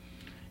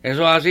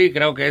 Eso es así,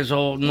 creo que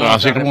eso no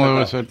así es como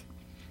debe ser.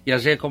 Y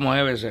así es como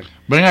debe ser.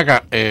 Ven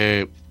acá,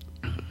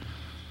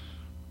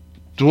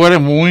 tú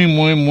eres muy,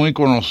 muy, muy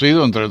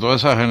conocido entre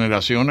todas esas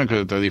generaciones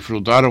que te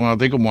disfrutaron a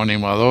ti como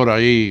animador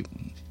ahí.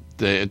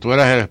 Tú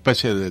eras la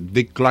especie de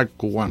Dick Clark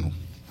cubano.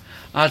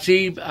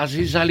 Así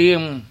salí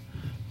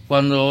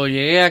cuando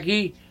llegué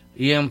aquí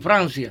y en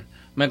Francia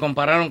me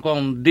compararon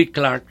con Dick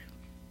Clark.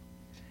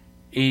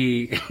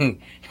 Y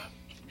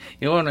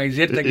bueno, hay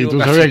cierta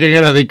equivocación. ¿Y tú sabías quién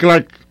era Dick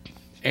Clark?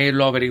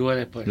 Lo averigüé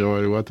después. Lo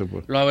averiguaste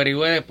pues. Lo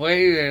averigüé después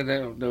y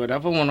de verdad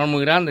fue un honor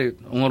muy grande,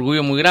 un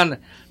orgullo muy grande.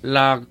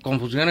 La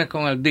confusión es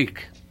con el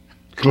Dick.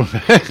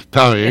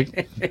 Está bien.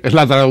 Es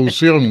la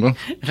traducción, ¿no?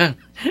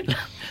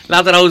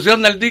 La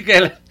traducción del Dick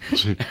es...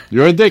 Sí.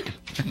 Yo el Dick.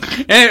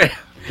 Es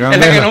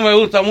la que no me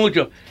gusta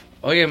mucho.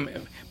 Oye,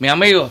 mi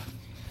amigo...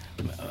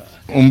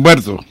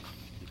 Humberto.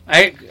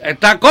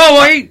 Está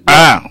Cobo ahí.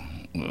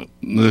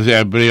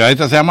 El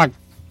brigadista se llama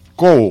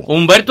Cobo.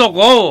 Humberto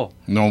Cobo.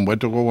 No,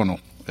 Humberto Cobo no.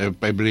 El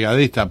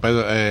brigadista,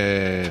 Pedro...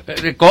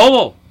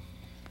 Cobo.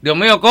 Dios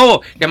mío,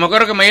 Cobo. Que me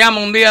acuerdo que me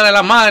llama un día de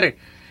las madres.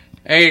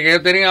 Que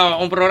yo tenía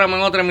un programa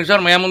en otra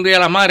emisora, me llama un día de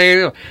las madres y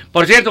digo,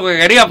 por cierto, que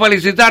quería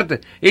felicitarte.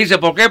 Y dice,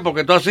 ¿por qué?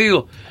 Porque tú has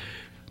sido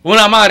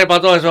una madre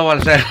para todos esos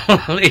balseros.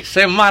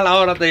 Dice, mal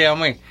ahora te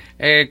llamé.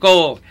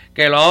 Cobo,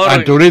 que lo adoro.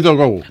 Arturito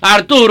Cobo.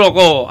 Arturo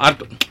Cobo.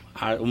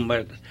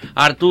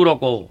 Arturo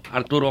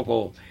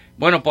Cobo.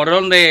 Bueno, ¿por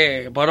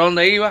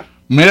dónde iba?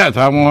 Mira,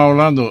 estábamos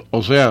hablando,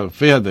 o sea,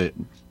 fíjate,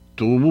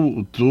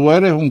 tú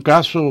eres un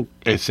caso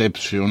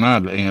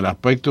excepcional en el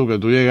aspecto que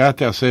tú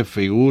llegaste a ser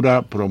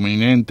figura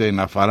prominente en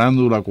la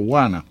farándula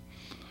cubana,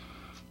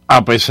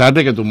 a pesar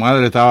de que tu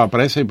madre estaba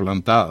presa y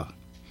plantada.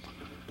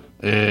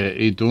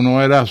 Y tú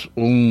no eras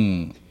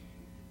un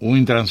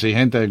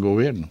intransigente del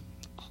gobierno.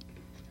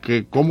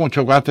 ¿Cómo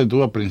chocaste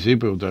tú al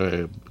principio?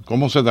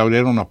 ¿Cómo se te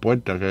abrieron las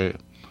puertas?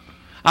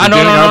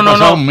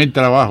 No. Mil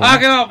trabajos.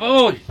 ¿Qué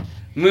va? Uy,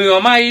 mi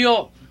mamá y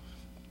yo,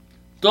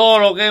 todo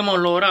lo que hemos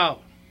logrado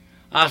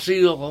ha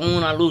sido con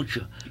una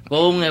lucha,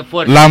 con un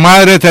esfuerzo. La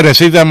madre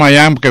Teresita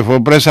Mayán, que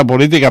fue presa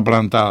política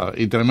plantada,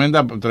 y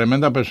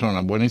tremenda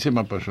persona,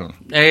 buenísima persona.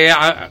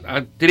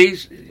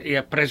 Actriz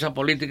y presa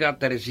política,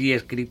 y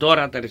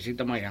escritora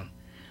Teresita Mayán,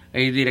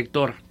 y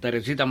directora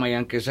Teresita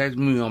Mayán, que esa es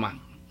mi mamá.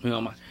 Y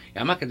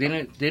además que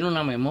tiene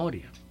una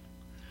memoria.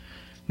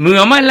 Mi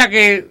mamá es la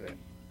que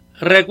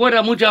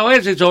recuerda muchas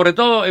veces, sobre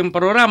todo en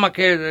programas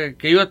que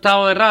yo he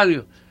estado de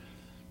radio,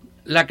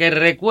 la que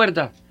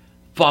recuerda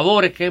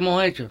favores que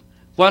hemos hecho.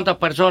 Cuántas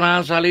personas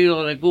han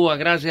salido de Cuba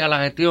gracias a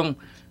la gestión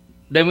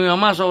de mi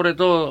mamá, sobre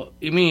todo,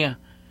 y mía,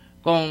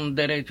 con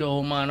derechos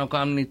humanos,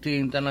 con Amnistía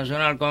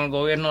Internacional, con el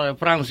gobierno de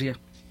Francia.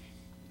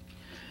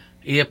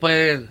 Y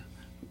después,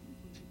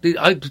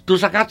 ay, tú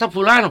sacaste a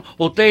fulano,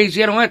 ustedes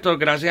hicieron esto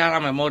gracias a la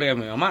memoria de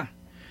mi mamá,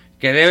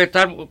 que debe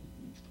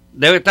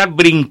estar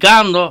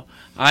brincando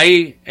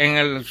ahí en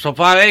el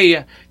sofá de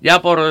ella,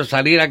 ya por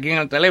salir aquí en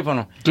el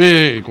teléfono.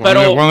 Sí,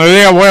 cuando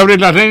diga voy a abrir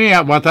la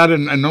línea, va a estar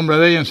el nombre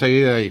de ella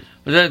enseguida ahí.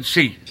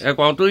 Sí,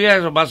 cuando tú digas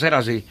eso va a ser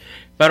así.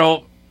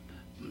 Pero,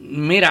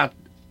 mira,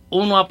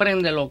 uno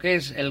aprende lo que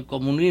es el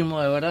comunismo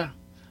de verdad.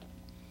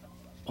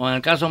 O en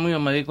el caso mío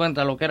me di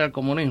cuenta de lo que era el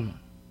comunismo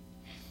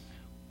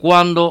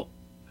cuando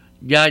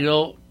ya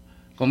yo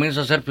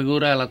comienzo a ser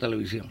figura de la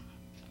televisión.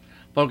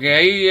 Porque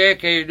ahí es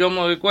que yo me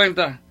doy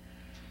cuenta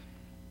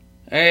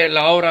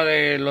la obra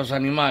de los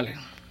animales,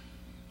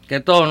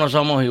 que todos no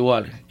somos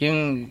iguales.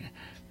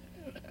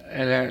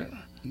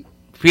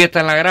 Fiesta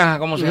en la granja,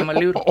 ¿cómo se llama el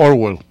libro?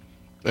 Orwell,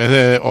 es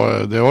de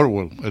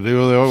Orwell, el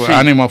libro de Orwell, sí.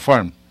 Animal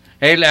Farm.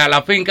 Es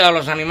la finca de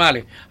los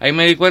animales. Ahí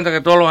me di cuenta que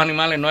todos los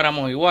animales no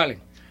éramos iguales.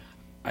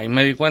 ahí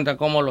me di cuenta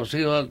cómo los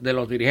hijos de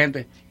los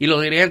dirigentes y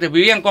los dirigentes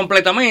vivían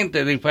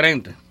completamente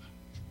diferentes.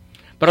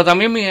 Pero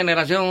también mi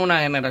generación es una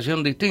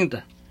generación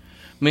distinta.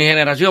 Mi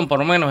generación, por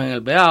lo menos en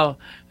el Vedado,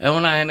 es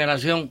una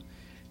generación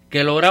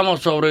que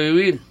logramos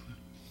sobrevivir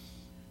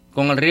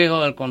con el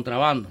riesgo del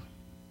contrabando,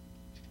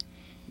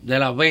 de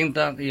las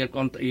ventas y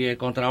el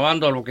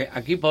contrabando, lo que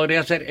aquí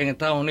podría ser en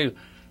Estados Unidos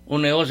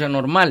un negocio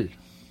normal.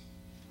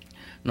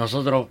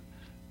 Nosotros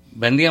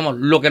vendíamos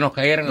lo que nos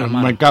cayera en las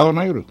manos. ¿El mercado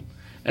negro?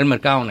 El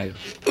mercado negro.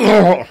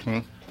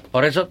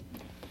 Por eso,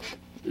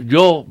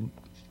 yo,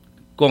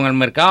 con el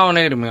mercado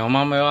negro, mi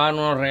mamá me va a dar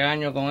unos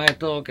regaños con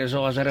esto, que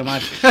eso va a ser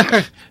mal.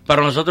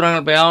 Pero nosotros en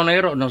el mercado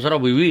negro,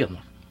 nosotros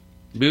vivíamos.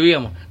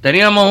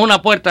 Teníamos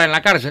una puerta en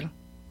la cárcel,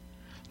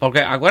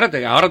 porque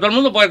acuérdate, ahora todo el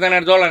mundo puede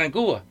tener dólar en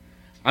Cuba.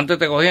 Antes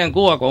te cogían en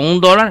Cuba con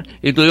 $1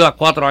 y tú ibas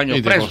 4 años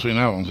preso. Y te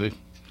cocinaban, sí.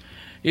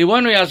 Y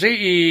bueno, y así,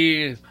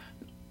 y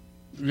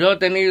yo he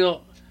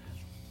tenido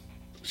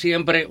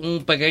siempre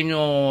un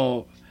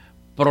pequeño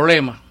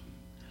problema,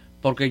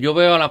 porque yo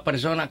veo a las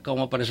personas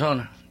como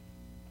personas,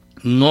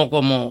 no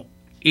como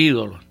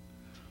ídolos.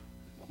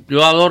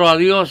 Yo adoro a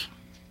Dios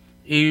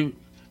y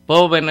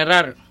puedo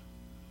venerar,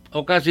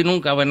 o casi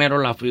nunca venero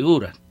las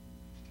figuras,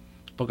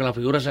 porque las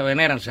figuras se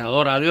veneran, se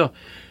adora a Dios.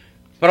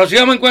 Pero si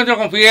yo me encuentro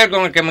con Fidel,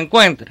 con el que me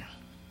encuentre,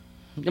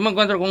 yo me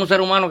encuentro con un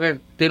ser humano que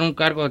tiene un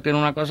cargo, que tiene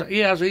una cosa,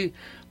 y así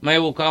me he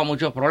buscado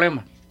muchos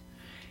problemas.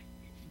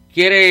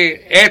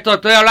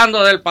 Estoy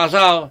hablando del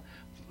pasado.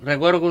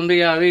 Recuerdo que un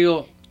día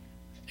digo,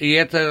 y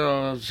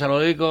se lo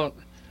digo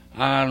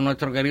a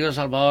nuestro querido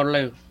Salvador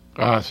Blanco.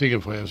 Sí, que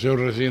falleció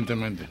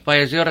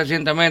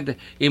recientemente.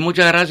 Y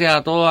muchas gracias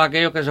a todos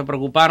aquellos que se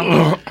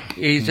preocuparon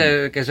y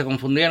que se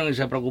confundieron y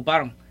se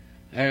preocuparon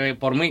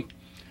por mí.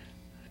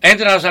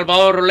 Entra a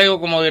Salvador Blanco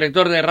como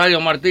director de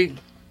Radio Martí.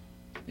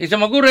 Y se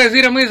me ocurre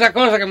decir a mí esas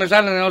cosas que me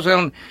salen de no sé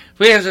dónde.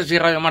 Fíjense si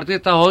Radio Martí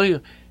está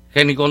jodido,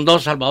 que ni con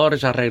 2 Salvadores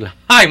se arregla.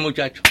 ¡Ay,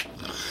 muchacho!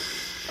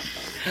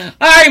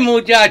 ¡Ay,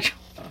 muchacho!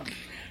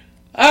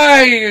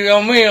 ¡Ay,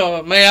 Dios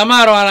mío! Me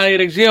llamaron a la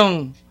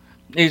dirección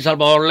y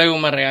Salvador Blanco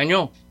me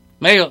regañó.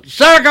 Me dijo,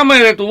 sácame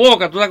de tu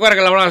boca. ¿Tú te acuerdas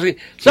que le hablaban así?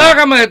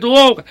 Sácame de tu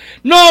boca.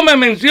 No me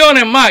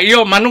menciones más. Y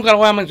yo, más nunca lo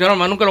voy a mencionar,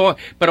 más nunca lo voy a...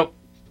 Pero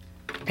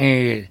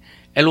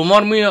el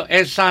humor mío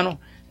es sano.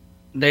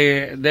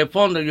 De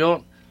fondo,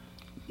 yo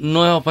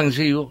no es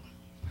ofensivo.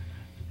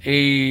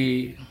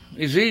 Y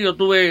sí, yo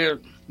tuve...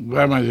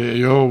 Bueno,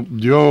 yo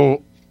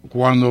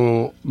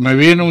cuando me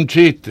viene un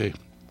chiste,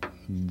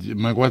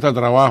 me cuesta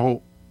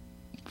trabajo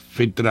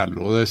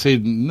filtrarlo, o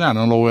decir,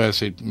 no lo voy a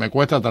decir, me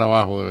cuesta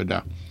trabajo de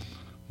verdad.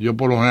 Yo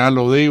por lo general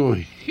lo digo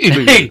y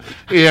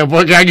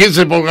después que alguien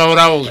se ponga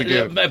bravo si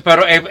quiere.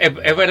 Pero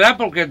es verdad,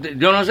 porque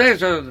yo no sé,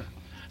 eso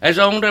es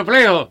un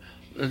reflejo.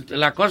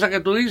 Las cosas que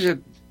tú dices,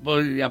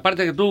 pues, y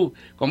aparte que tú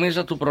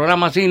comienzas tu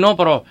programa así, no,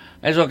 pero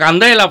eso,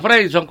 Candela,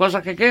 Freddy, son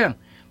cosas que quedan.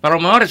 Pero a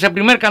lo mejor ese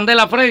primer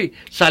Candela Freddy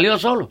salió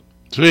solo.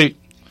 Sí,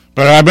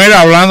 pero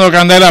mira, hablando de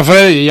Candela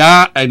Freddy,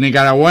 ya el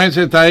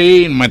nicaragüense está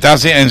ahí, me está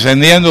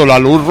encendiendo la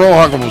luz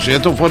roja como si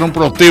esto fuera un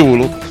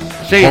prostíbulo,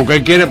 sí, porque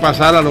él quiere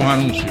pasar a los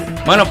anuncios.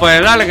 Bueno,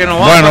 pues dale que nos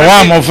vamos. Bueno,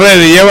 vamos,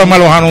 Freddy, llévame a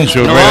los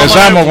anuncios.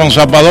 Regresamos con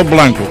Salvador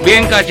Blanco.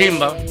 Bien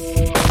cachimba.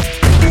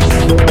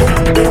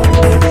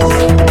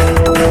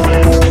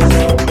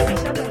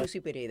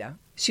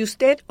 Si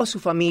usted o su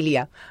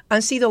familia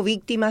han sido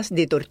víctimas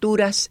de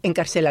torturas,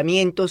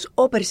 encarcelamientos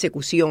o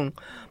persecución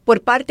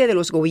por parte de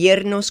los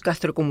gobiernos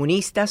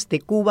castrocomunistas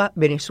de Cuba,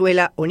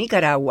 Venezuela o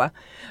Nicaragua,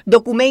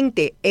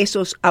 documente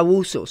esos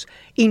abusos,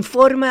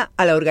 informa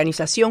a la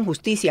organización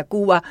Justicia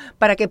Cuba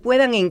para que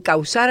puedan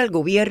encauzar al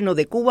gobierno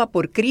de Cuba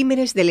por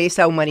crímenes de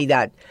lesa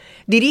humanidad.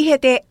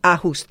 Dirígete a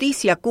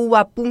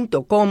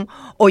justiciacuba.com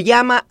o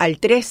llama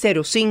al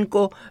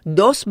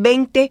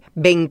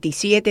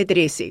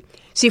 305-220-2713.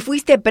 Si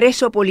fuiste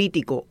preso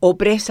político o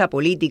presa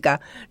política,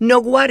 no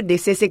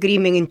guardes ese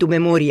crimen en tu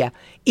memoria.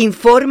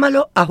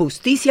 Infórmalo a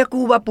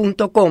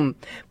justiciacuba.com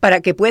para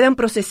que puedan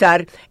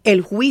procesar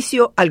el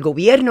juicio al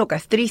gobierno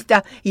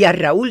castrista y a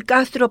Raúl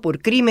Castro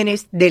por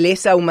crímenes de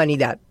lesa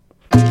humanidad.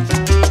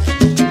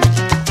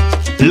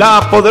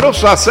 La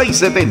Poderosa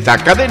 670,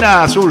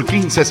 Cadena Azul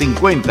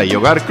 1550 y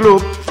Hogar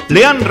Club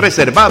le han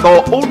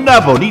reservado una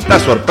bonita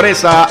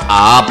sorpresa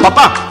a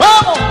papá.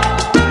 ¡Vamos!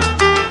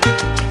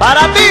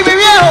 ¡Para ti, mi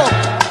viejo!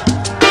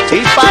 Y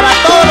para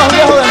todos los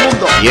viejos del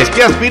mundo. Y es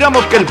que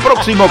aspiramos que el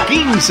próximo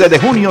 15 de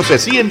junio se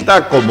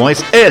sienta como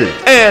es él,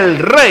 el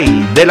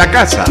rey de la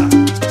casa.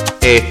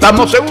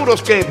 Estamos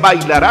seguros que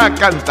bailará,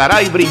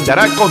 cantará y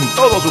brindará con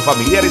todos sus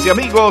familiares y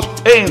amigos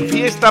en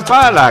Fiesta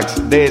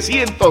Palax de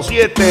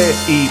 107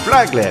 y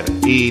Flagler.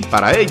 Y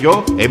para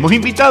ello hemos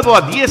invitado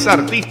a 10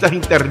 artistas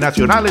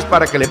internacionales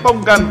para que le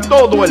pongan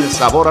todo el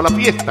sabor a la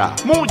fiesta.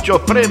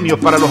 Muchos premios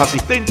para los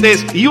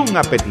asistentes y un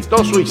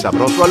apetitoso y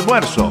sabroso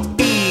almuerzo.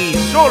 Y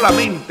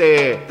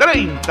solamente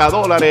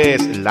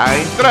 $30 la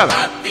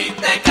entrada. A ti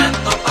te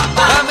canto, papá.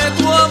 Dame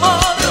tu amor.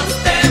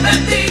 Dios te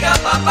bendiga,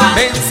 papá.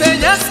 Me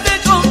enseñaste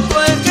con tu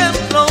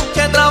ejemplo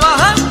que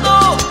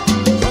trabajando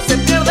no se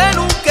pierde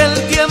nunca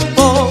el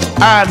tiempo.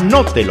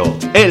 Anótelo.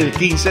 El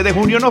 15 de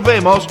junio nos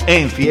vemos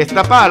en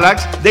Fiesta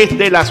Palax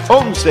desde las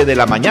 11 de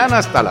la mañana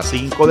hasta las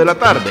 5 de la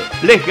tarde.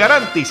 Les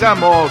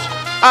garantizamos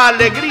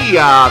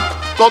alegría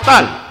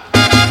total.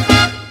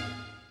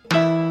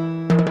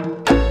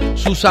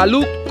 Su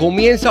salud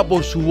comienza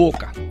por su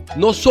boca.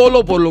 No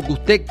solo por lo que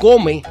usted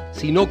come,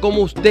 sino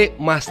cómo usted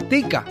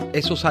mastica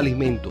esos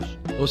alimentos.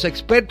 Los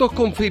expertos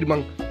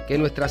confirman que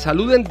nuestra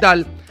salud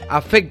dental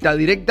afecta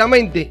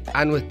directamente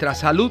a nuestra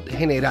salud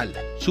general.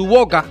 Su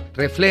boca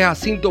refleja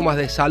síntomas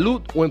de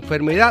salud o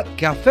enfermedad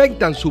que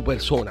afectan su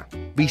persona.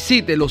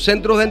 Visite los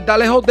centros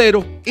dentales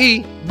Otero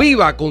y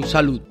viva con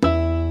salud.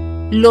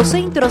 Los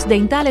centros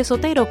dentales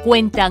Otero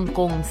cuentan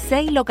con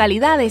 6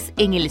 localidades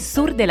en el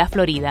sur de la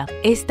Florida.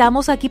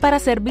 Estamos aquí para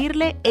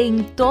servirle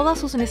en todas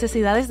sus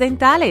necesidades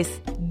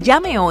dentales.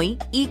 Llame hoy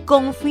y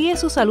confíe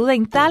su salud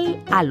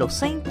dental a los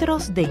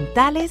centros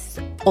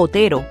dentales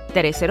Otero.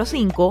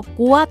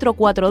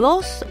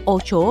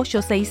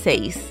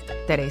 305-442-8866.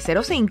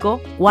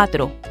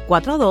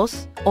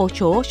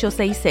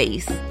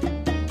 305-442-8866.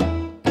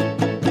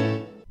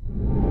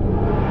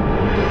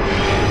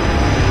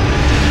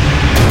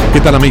 ¿Qué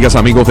tal, amigas,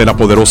 amigos de la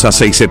Poderosa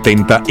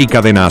 670 y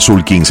Cadena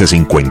Azul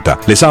 1550?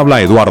 Les habla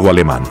Eduardo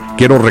Alemán.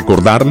 Quiero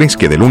recordarles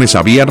que de lunes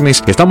a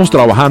viernes estamos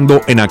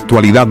trabajando en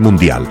Actualidad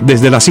Mundial.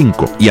 Desde las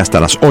 5 y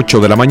hasta las 8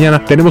 de la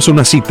mañana tenemos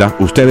una cita,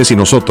 ustedes y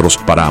nosotros,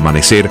 para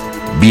amanecer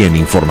bien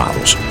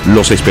informados.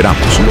 Los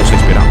esperamos, los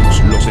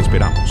esperamos, los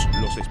esperamos,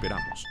 los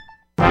esperamos.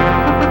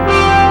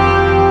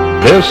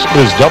 This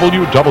is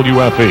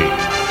WWFE,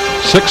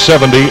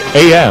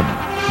 670 AM,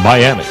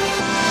 Miami.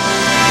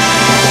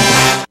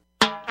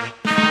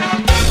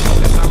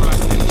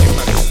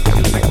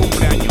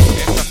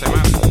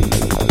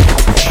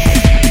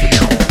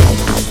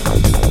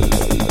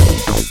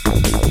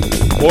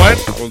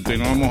 Bueno,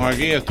 continuamos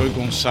aquí. Estoy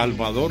con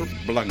Salvador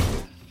Blanco.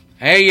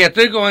 Hey,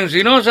 estoy con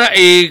Encinosa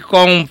y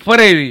con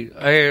Freddy.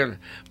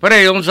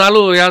 Freddy, un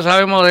saludo. Ya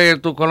sabemos de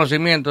tus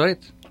conocimientos, ¿eh?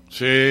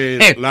 Sí,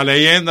 la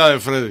leyenda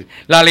de Freddy.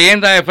 La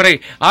leyenda de Freddy.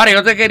 Ahora,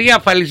 yo te quería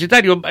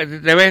felicitar. Yo,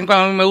 de vez en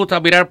cuando a mí me gusta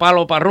virar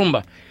palo para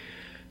rumba.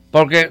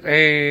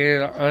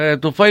 Porque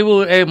tu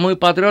Facebook es muy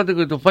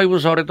patriótico y tu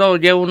Facebook sobre todo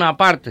lleva una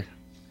parte.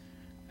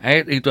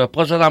 Y tu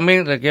esposa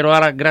también. Le quiero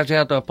dar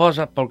gracias a tu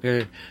esposa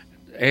porque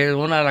es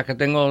una de las que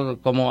tengo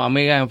como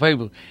amiga en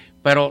Facebook.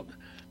 Pero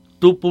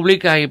tú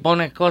publicas y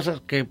pones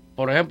cosas que,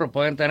 por ejemplo,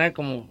 pueden tener,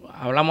 como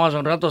hablamos hace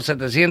un rato,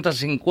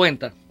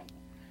 750.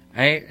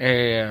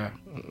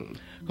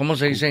 ¿Cómo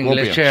se dice en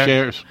inglés?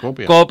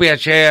 Copia,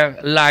 share,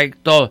 like,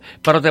 todo.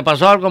 Pero te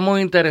pasó algo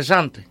muy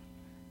interesante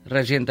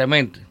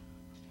recientemente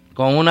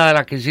con una de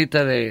las que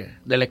hiciste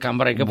del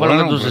escambray. ¿Qué fue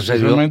lo que tú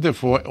sucedió? Precisamente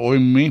fue hoy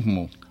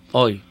mismo.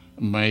 Hoy.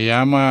 Me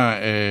llama,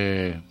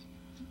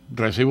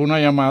 recibo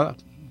una llamada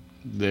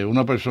de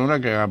una persona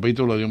que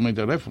Agapito le dio mi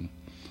teléfono.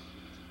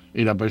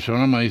 Y la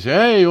persona me dice,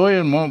 hey,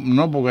 oye,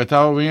 no, porque he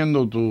estado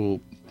viendo tu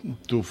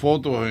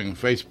foto en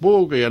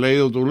Facebook y he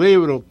leído tu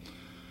libro.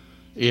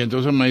 Y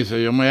entonces me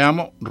dice, yo me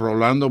llamo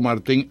Rolando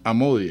Martín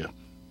Amodia.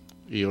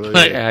 Y yo le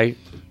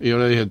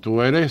dije,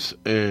 tú eres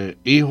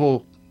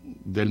hijo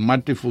del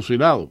mártir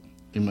fusilado.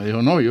 Y me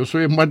dijo, no, yo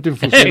soy el mártir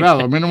fusilado.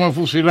 A mí no me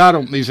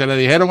fusilaron. Y se le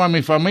dijeron a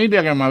mi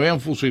familia que me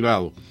habían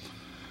fusilado.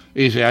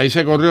 Y ahí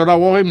se corrió la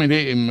voz y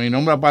mi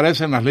nombre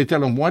aparece en las listas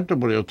de los muertos,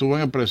 pero yo estuve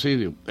en el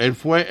presidio. Él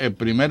fue el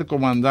primer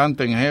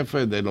comandante en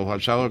jefe de los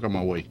alzados de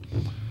Camagüey.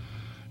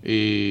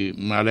 Y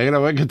me alegra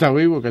ver que está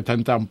vivo y que está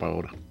en Tampa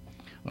ahora.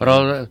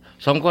 Pero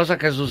son cosas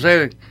que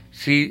suceden.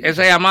 Si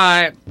esa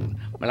llamada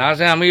me la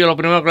hacen a mí, yo lo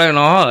primero que le digo,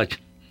 no jodas.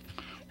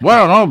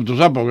 Bueno, no, tú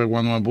sabes, porque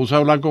cuando me puse a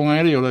hablar con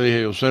él, yo le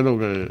dije, yo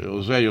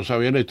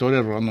sabía la historia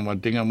de Rolando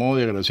Martín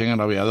Amodia, que le decían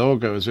el aviador,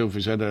 que había sido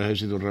oficial del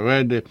ejército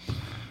rebelde,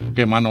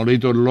 que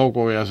Manolito el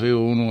Loco había sido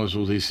uno de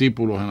sus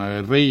discípulos en la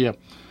guerrilla,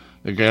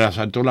 que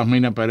asaltó las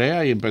minas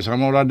Perea, y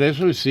empezamos a hablar de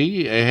eso, y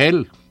sí, es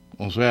él.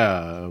 O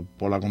sea,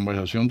 por la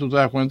conversación tú te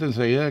das cuenta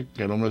enseguida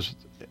que el hombre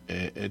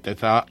te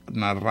está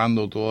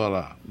narrando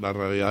toda la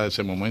realidad de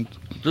ese momento.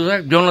 Tú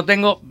sabes, yo no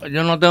tengo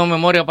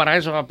memoria para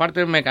eso,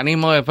 aparte del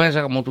mecanismo de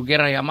defensa, como tú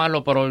quieras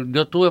llamarlo, pero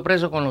yo estuve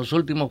preso con los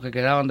últimos que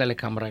quedaban del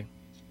escambray.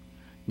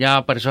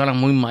 Ya personas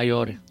muy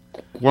mayores.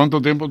 ¿Cuánto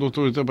tiempo tú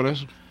estuviste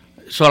preso?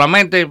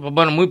 Solamente,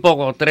 bueno, muy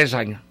poco, 3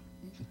 años.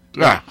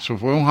 Eso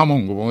fue un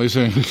jamón, como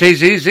dicen.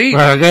 Sí. En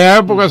aquella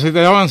época, si te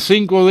daban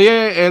 5 o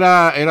 10,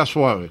 era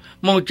suave.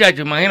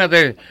 Muchacho,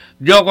 imagínate,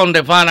 yo con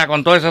Defana,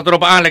 con toda esa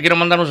tropa, le quiero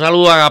mandar un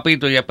saludo a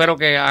Agapito, y espero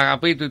que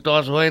Agapito y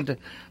toda su gente,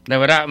 de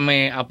verdad,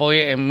 me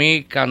apoye en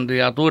mi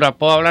candidatura.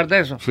 ¿Puedo hablar de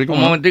eso? Sí, un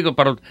momentico,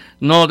 pero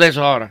no de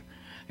eso ahora.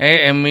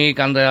 En mi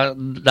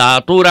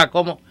candidatura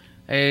como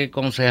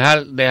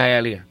concejal de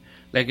Hialeah.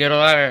 Le quiero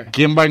dar...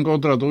 ¿Quién va en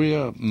contra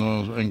tuya?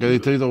 No, ¿en qué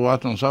distrito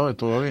vas? ¿No sabes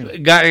todavía?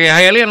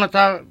 Hialeah no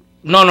está...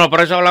 No, por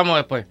eso hablamos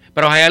después.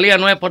 Pero Hialeah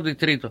no es por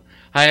distrito.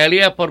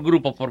 Hialeah es por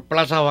grupo, por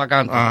plazas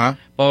vacantes. Ajá.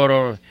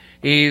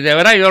 Y de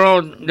verdad,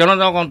 yo no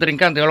tengo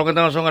contrincante. Yo lo que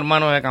tengo son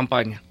hermanos de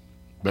campaña.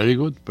 Very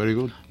good.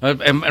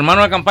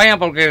 Hermanos de campaña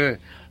porque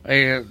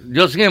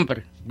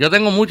yo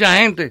tengo mucha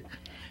gente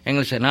en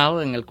el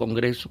Senado, en el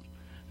Congreso,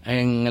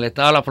 en el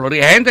estado de la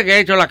Florida. Gente que ha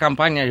hecho la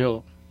campaña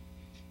yo.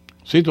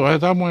 Sí, tú has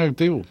estado muy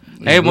activo.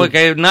 Es muy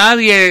que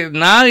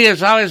nadie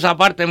sabe esa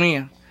parte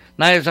mía.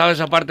 Nadie sabe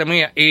esa parte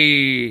mía.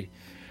 Y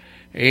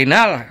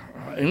nada,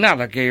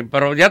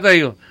 pero ya te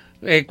digo,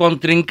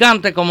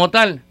 contrincante como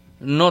tal,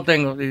 no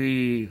tengo.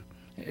 Y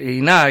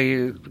nada,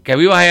 y que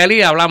viva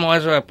Jayalía, hablamos de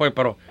eso después,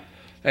 pero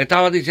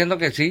estaba diciendo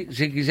que sí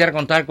quisiera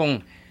contar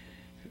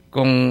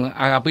con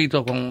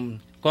Agapito,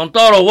 con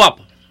todos los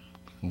guapos.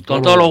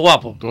 Con todos los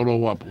guapos. Todos los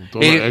guapos.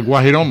 El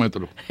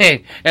guajirómetro.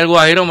 El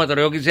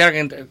guajirómetro. Yo quisiera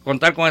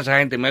contar con esa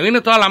gente. Me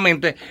vino toda la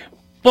mente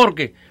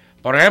porque,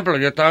 por ejemplo,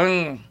 yo estaba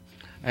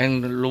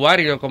en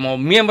lugares como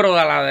miembro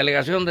de la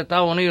delegación de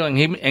Estados Unidos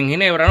en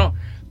Ginebra, ¿no?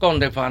 Con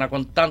Defana,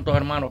 con tantos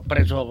hermanos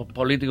presos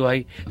políticos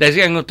ahí.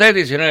 Decían, usted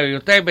 19, y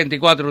usted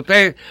 24,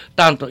 usted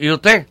tanto, y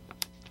usted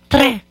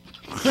 3.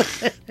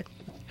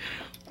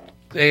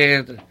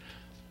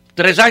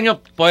 3 años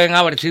pueden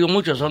haber sido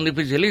muchos, son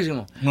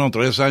dificilísimos. No,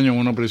 3 años en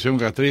una prisión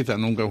castrista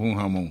nunca es un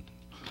jamón.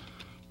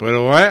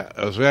 Pero,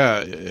 o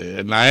sea,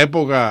 en la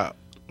época,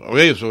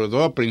 oye, sobre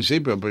todo al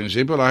principio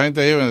la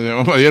gente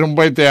me dieron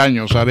 20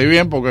 años, salí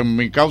bien porque en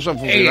mi causa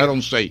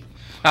fusilaron 6.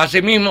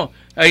 Así mismo,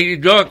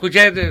 yo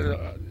escuché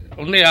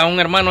un día a un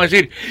hermano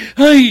decir,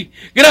 ¡ay,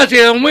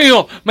 gracias, Dios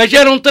mío, me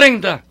echaron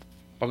 30!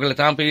 Porque le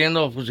estaban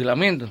pidiendo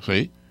fusilamiento.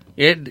 Sí.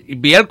 Y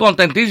vi él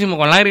contentísimo,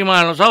 con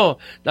lágrimas en los ojos,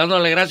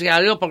 dándole gracias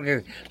a Dios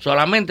porque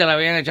solamente le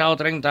habían echado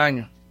 30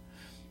 años.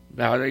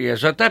 Y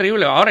eso es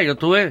terrible. Ahora, yo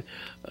estuve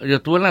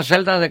en las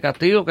celdas de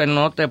castigo que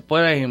no te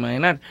puedes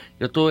imaginar.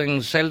 Yo estuve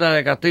en celdas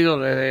de castigo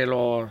desde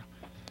los...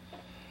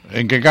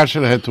 ¿En qué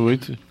cárceles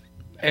estuviste?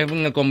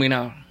 En el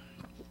combinado.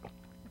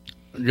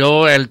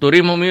 Yo, el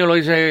turismo mío lo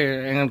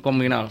hice en el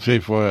combinado.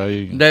 Sí, fue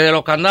ahí. Desde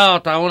los candados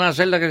hasta una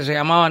celda que se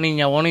llamaba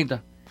Niña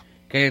Bonita,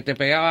 que te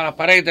pegaba a la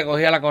pared y te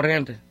cogía la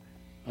corriente.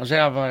 O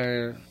sea,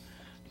 pues,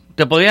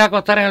 te podías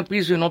acostar en el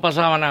piso y no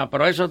pasaba nada,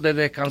 pero eso de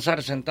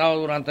descansar sentado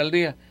durante el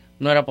día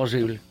no era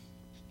posible.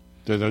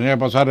 Te tenía que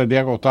pasar el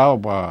día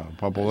acostado para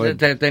poder...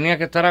 Tenía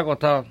que estar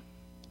acostado.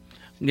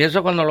 Y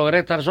eso cuando logré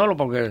estar solo,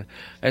 porque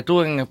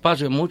estuve en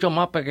espacios mucho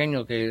más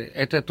pequeños que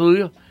este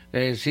estudio,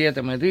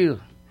 7 metidos.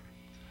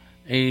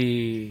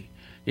 Y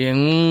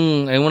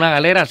en una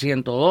galera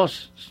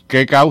 102.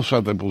 ¿Qué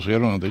causa te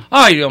pusieron a ti?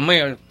 Ay, Dios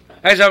mío,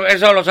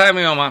 eso lo sabe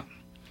mi mamá.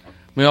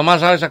 Mi mamá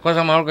sabe esas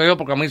cosas mejor que yo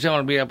porque a mí se me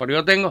olvida. Pero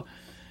yo tengo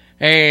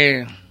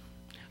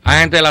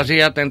agente de la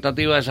CIA,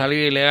 tentativa de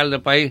salida ilegal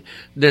del país,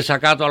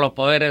 desacato a los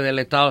poderes del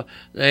Estado,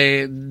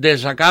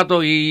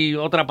 desacato y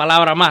otra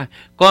palabra más,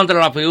 contra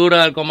la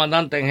figura del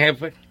comandante en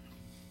jefe.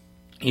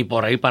 Y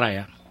por ahí para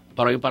allá.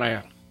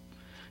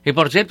 Y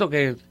por cierto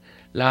que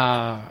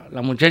la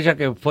muchacha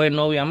que fue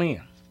novia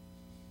mía,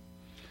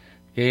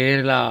 que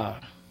es la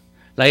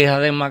hija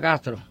de Emma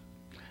Castro,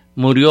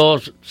 murió,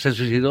 se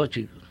suicidó,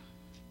 chicos.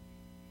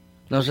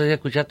 No sé si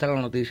escuchaste la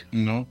noticia.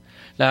 No.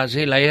 La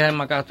hija de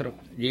Emma Castro,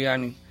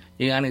 Gigani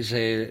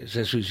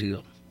se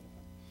suicidó.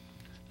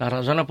 Las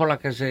razones por las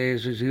que se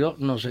suicidó,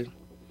 no sé.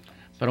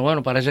 Pero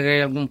bueno, parece que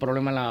hay algún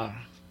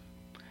problema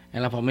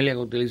en la familia que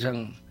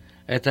utilizan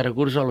este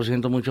recurso. Lo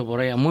siento mucho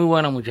por ella. Muy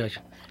buena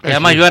muchacha.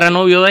 Además, yo era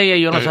novio de ella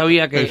y yo no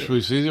sabía que... El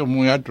suicidio es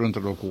muy alto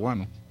entre los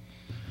cubanos.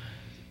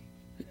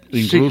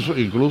 Incluso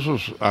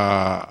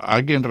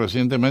alguien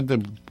recientemente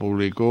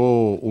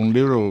publicó un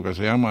libro que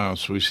se llama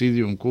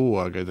Suicidio en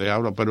Cuba, que te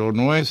habla, pero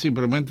no es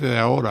simplemente de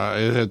ahora,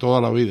 es de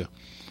toda la vida.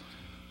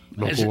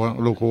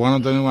 Los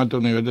cubanos tienen un alto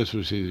nivel de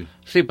suicidio.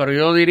 Sí, pero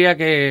yo diría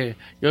que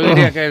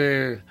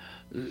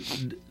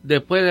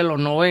después de los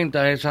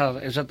 90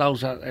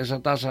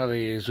 esa tasa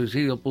de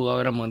suicidio pudo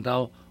haber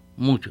aumentado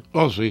mucho.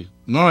 Oh, sí.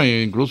 No,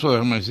 incluso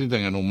déjame decirte,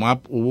 en el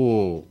UMAP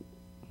hubo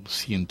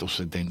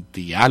 170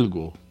 y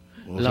algo.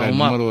 O sea, el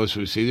número de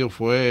suicidios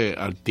fue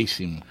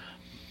altísimo.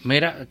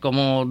 Mira,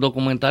 como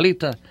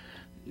documentalista,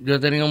 yo he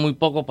tenido muy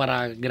poco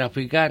para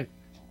graficar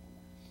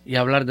y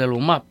hablar del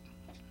UMAP.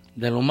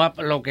 Del UMAP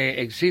lo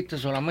que existe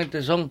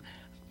solamente son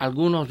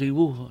algunos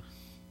dibujos,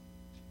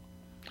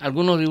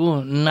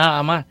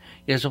 nada más.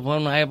 Y eso fue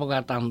una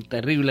época tan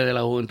terrible de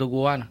la juventud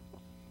cubana.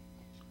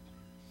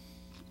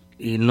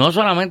 Y no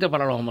solamente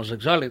para los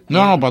homosexuales.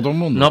 No, para todo el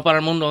mundo. No para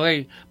el mundo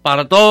gay.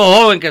 Para todo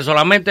joven que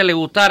solamente le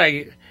gustara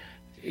y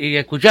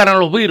escucharan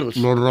los Beatles.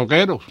 Los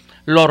rockeros.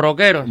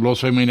 Los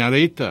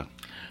seminaristas.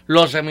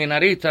 Los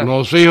seminaristas.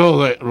 Los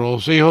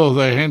hijos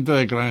de gente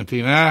de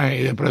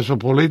clandestinaje y de presos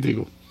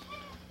políticos.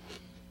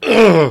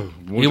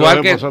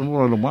 Igual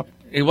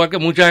que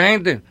mucha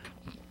gente.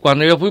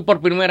 Cuando yo fui por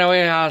primera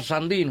vez a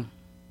Sandino,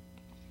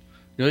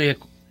 yo dije,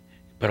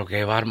 pero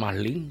qué bar más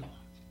lindo.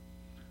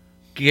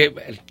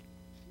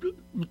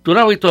 Tú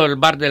no has visto el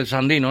bar del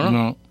Sandino, ¿no?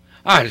 No.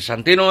 El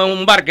Sandino es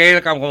un bar que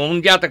es como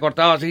un yate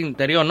cortado así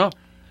interior, ¿no?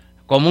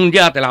 Como un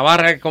yate, la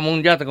barra es como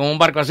un yate, como un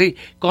barco así,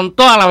 con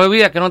todas las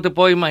bebidas que no te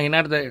puedes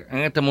imaginar en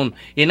este mundo.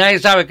 Y nadie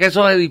sabe que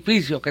esos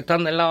edificios que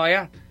están del lado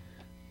allá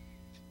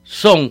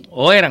son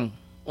o eran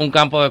un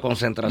campo de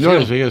concentración.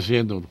 No, sigue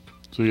siendo.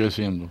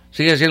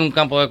 Sigue siendo un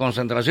campo de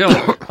concentración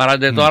para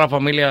de toda la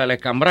familia del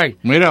Escambray.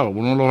 Mira,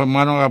 uno de los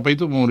hermanos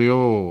Agapito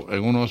murió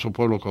en uno de esos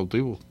pueblos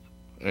cautivos,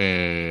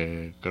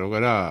 creo que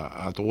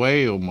era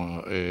Atuey o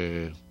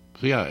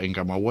sí, en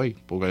Camagüey,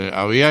 porque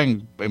había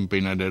en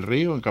Pinar del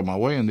Río, en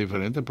Camagüey, en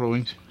diferentes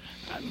provincias.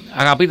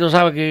 Agapito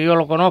sabe que yo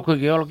lo conozco y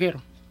que yo lo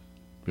quiero.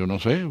 Yo no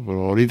sé,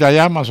 pero ahorita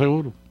llama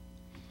seguro.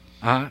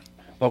 Ajá,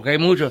 porque hay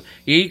muchos.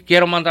 Y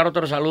quiero mandar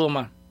otro saludo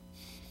más,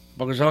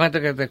 porque son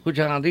gente que te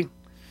escuchan a ti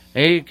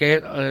y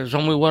que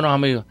son muy buenos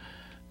amigos.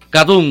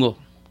 Catungo.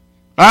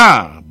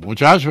 Ah,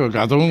 muchacho, el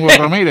Catungo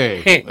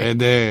Ramírez, el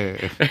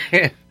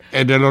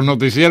de los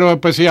noticieros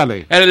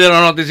especiales. El de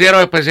los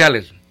noticieros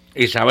especiales.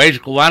 Y sabéis,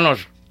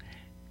 cubanos,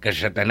 que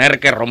se tener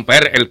que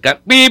romper el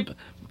pip.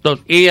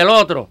 Y el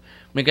otro,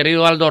 mi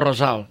querido Aldo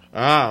Rosado.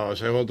 Ah,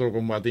 ese es otro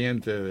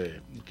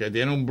combatiente que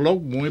tiene un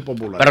blog muy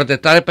popular. Pero te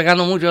está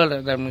despegando mucho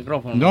del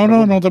micrófono.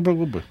 No te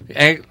preocupes.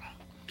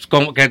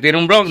 Como que tiene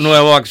un blog,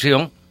 Nuevo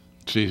Acción.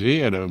 Sí,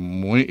 era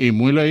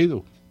muy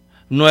leído.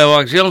 Nuevo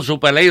Acción,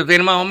 super leído.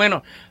 Tiene más o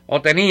menos,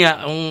 o tenía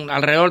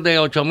alrededor de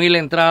 8,000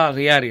 entradas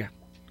diarias.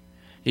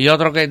 Y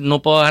otro que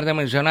no puedo dejar de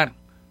mencionar,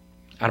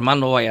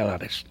 Armando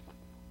Valladares.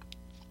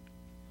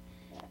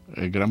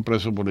 El gran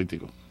preso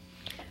político.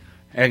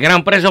 El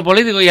gran preso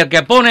político y el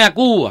que pone a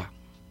Cuba.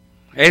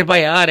 Es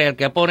Valladares el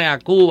que pone a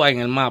Cuba en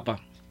el mapa.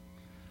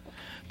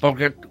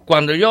 Porque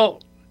cuando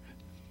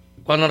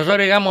nosotros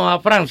llegamos a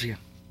Francia,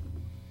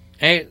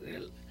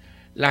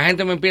 la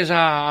gente me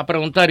empieza a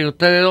preguntar, ¿y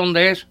usted de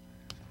dónde es?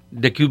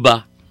 De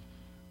Cuba.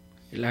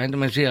 Y la gente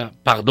me decía,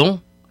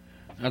 perdón.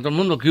 A todo el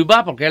mundo,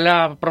 Cuba, porque es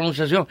la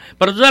pronunciación.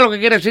 Pero tú sabes lo que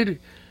quiere decir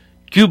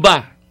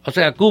Cuba, o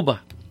sea,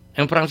 Cuba,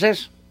 en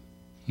francés.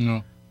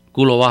 No.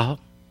 Culo bajo.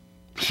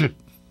 Sí.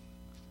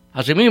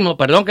 Así mismo,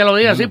 perdón que lo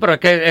diga así, pero es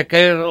que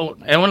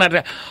es una...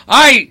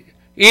 ¡Ay!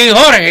 Y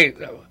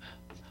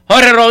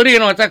Jorge Rodríguez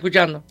nos está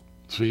escuchando.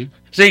 Sí.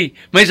 Sí,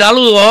 mi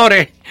saludo,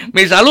 Jorge.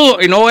 Mi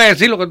saludo, y no voy a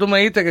decir lo que tú me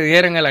dijiste que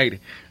dijera en el aire.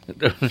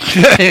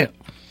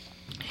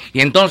 Y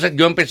entonces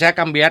yo empecé a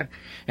cambiar.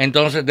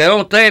 Entonces, ¿de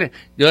dónde usted?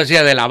 Yo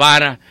decía de La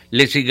Habana,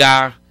 Le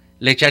Cigar,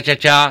 Le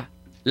Cha-Cha-Cha,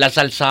 La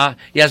Salsa,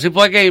 y así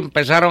fue que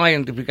empezaron a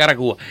identificar a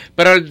Cuba.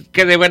 Pero el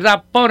que de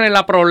verdad pone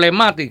la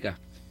problemática,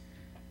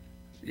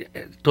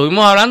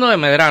 estuvimos hablando de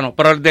Medrano,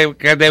 pero el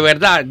que de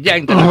verdad ya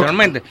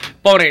internacionalmente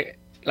pone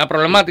la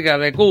problemática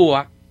de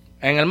Cuba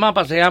en el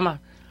mapa se llama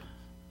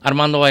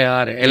Armando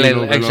Valladares, el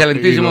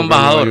excelentísimo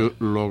embajador.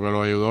 Lo que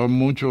lo ayudó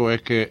mucho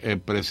es que el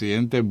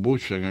presidente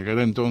Bush en aquel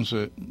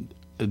entonces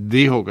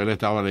dijo que él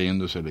estaba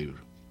leyendo ese libro.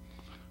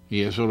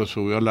 Y eso lo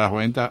subió a las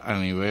ventas a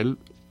nivel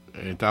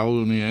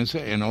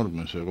estadounidense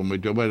enorme. Se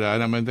convirtió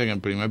verdaderamente en el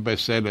primer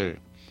bestseller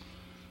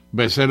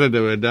de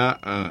verdad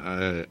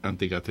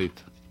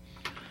anticastrista.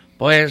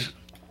 Pues,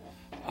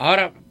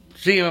 ahora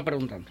sígueme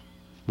preguntando.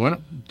 Bueno,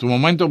 tu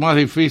momento más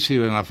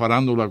difícil en la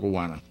farándula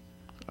cubana,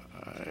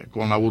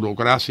 con la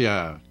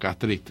burocracia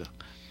castrista.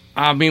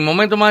 Mi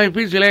momento más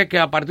difícil es que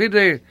a partir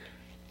de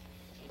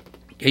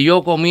que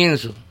yo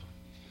comienzo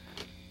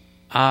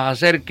a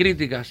hacer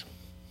críticas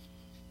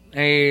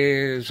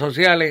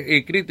sociales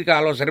y críticas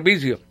a los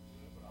servicios,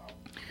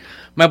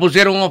 me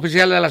pusieron un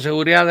oficial de la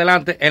seguridad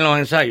delante en los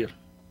ensayos.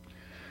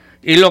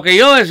 Y lo que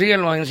yo decía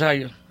en los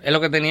ensayos es lo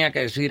que tenía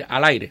que decir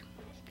al aire.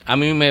 A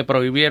mí me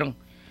prohibieron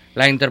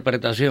la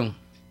interpretación.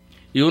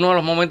 Y uno de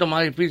los momentos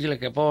más difíciles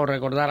que puedo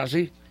recordar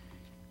así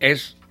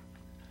es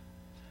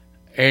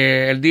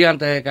el día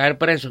antes de caer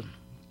preso,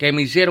 que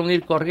me hicieron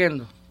ir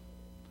corriendo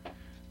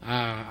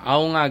a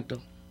un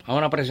acto, a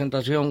una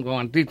presentación con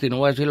artistas, y no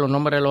voy a decir los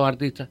nombres de los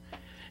artistas,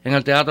 en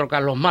el Teatro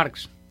Carlos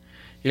Marx.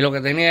 Y lo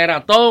que tenía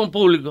era todo un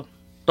público,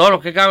 todos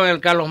los que caben en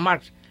el Carlos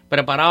Marx,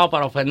 preparados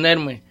para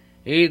ofenderme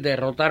y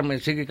derrotarme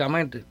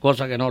psíquicamente,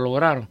 cosa que no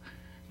lograron,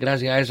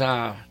 gracias a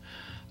esa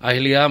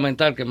agilidad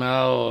mental que me ha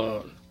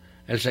dado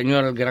el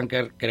Señor, el gran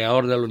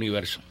creador del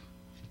universo.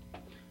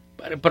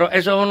 Pero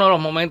eso es uno de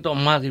los momentos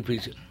más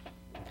difíciles.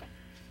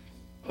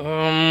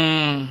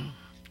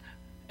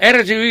 He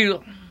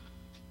recibido,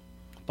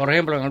 por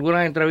ejemplo, en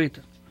algunas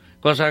entrevistas,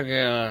 cosas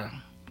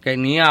que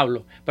ni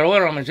hablo, pero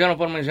bueno, lo menciono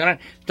por mencionar,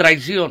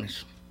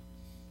 traiciones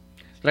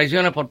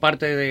por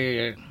parte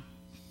de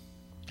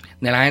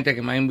la gente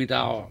que me ha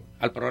invitado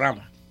al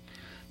programa.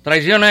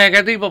 ¿Traiciones de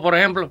qué tipo? Por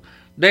ejemplo,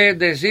 de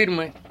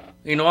decirme,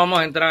 y no vamos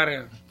a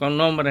entrar con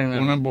nombres.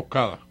 Una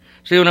emboscada.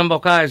 Sí, una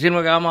emboscada,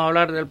 decirme que vamos a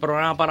hablar del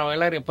programa para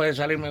bailar y después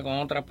salirme con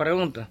otras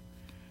preguntas.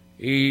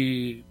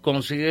 Y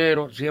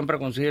siempre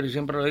considero y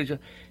siempre lo he dicho,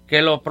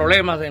 que los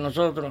problemas de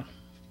nosotros,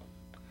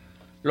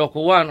 los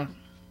cubanos,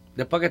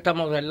 después que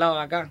estamos del lado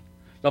de acá,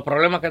 los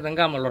problemas que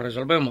tengamos los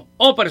resolvemos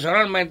o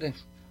personalmente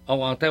o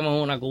cuando estemos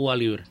en una Cuba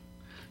libre,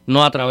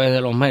 no a través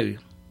de los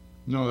medios.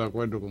 No, de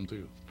acuerdo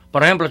contigo.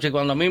 Por ejemplo, si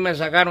cuando a mí me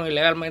sacaron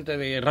ilegalmente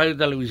de Radio y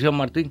Televisión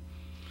Martín,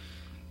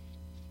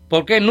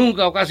 ¿por qué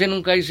nunca o casi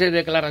nunca hice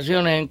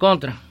declaraciones en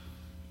contra?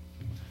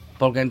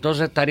 Porque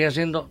entonces estaría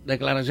haciendo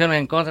declaraciones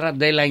en contra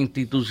de la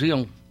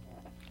institución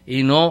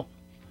y no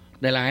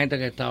de la gente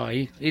que estaba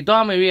ahí. Y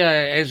toda mi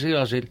vida he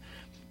sido así.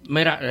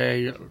 Mira,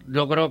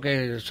 yo creo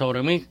que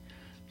sobre mí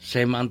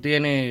se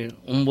mantiene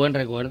un buen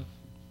recuerdo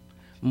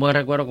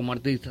como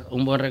artista,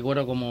 un buen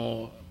recuerdo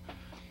como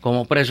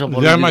como preso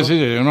político. Déjame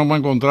decir, yo no me he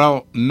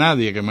encontrado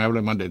nadie que me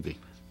hable mal de ti.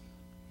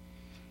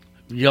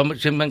 Yo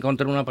siempre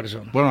encontré una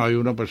persona. Bueno, hay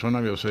una persona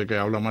que yo sé que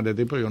habla mal de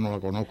ti, pero yo no la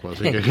conozco,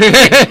 así que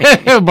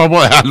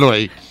vamos a dejarlo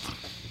ahí.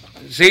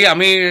 Sí, a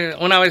mí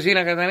una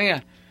vecina que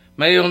tenía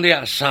me dijo un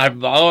día,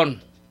 Salvador,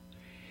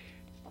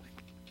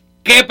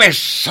 qué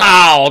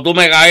pesado tú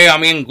me caes a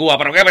mí en Cuba,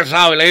 pero qué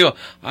pesado. Y le digo,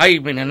 ay,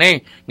 mi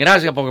nené,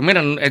 gracias, porque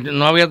mira,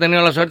 no había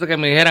tenido la suerte que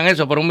me dijeran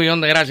eso, por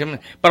 1.000.000 de gracias.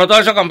 Pero todo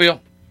eso cambió.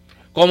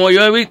 Como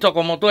yo he visto,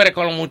 como tú eres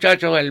con los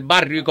muchachos del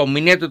barrio y con mi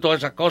nieto y todas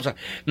esas cosas,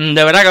 de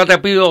verdad que yo te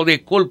pido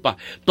disculpas,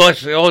 todo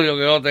ese odio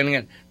que yo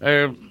tenía.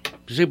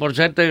 Sí, por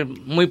serte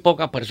muy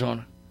pocas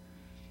personas.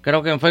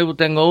 Creo que en Facebook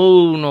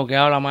tengo uno que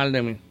habla mal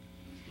de mí.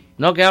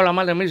 No que habla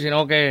mal de mí,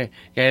 sino que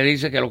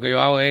dice que lo que yo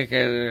hago es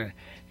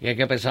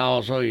que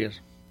pesado soy y eso.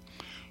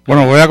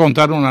 Bueno, voy a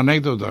contar una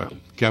anécdota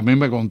que a mí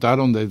me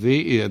contaron de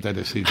ti y de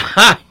Teresita.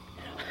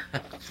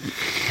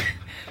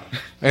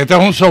 Este es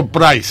un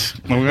surprise,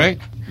 ¿ok?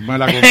 Me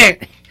la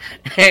conté.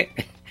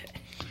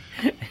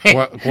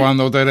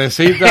 Cuando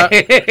Teresita,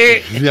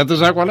 ¿ya tú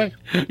sabes cuál es?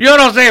 Yo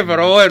no sé,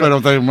 pero bueno.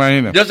 Pero te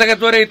imaginas. Yo sé que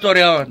tú eres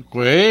historiador.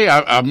 Pues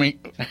a mí,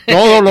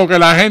 todo lo que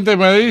la gente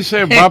me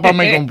dice va para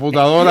mi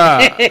computadora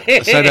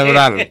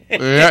cerebral.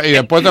 Y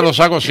después te lo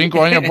saco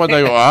 5 años después, te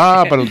digo,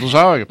 pero tú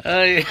sabes.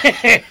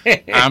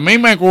 A mí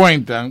me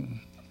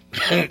cuentan,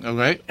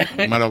 okay,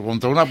 me lo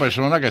contó una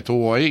persona que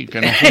estuvo ahí,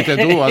 que no fuiste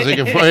tú, así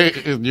que fue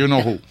you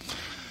know who.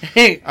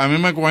 A mí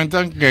me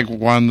cuentan que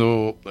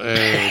cuando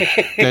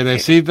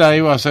Teresita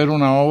iba a hacer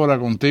una obra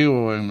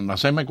contigo en la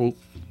CMQ,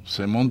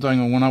 se montan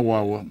en una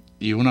guagua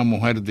y una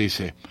mujer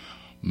dice,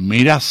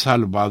 mira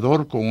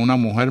Salvador con una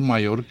mujer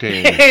mayor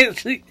que él.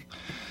 Sí.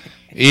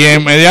 Y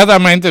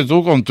inmediatamente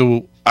tú con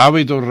tu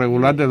hábito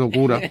regular de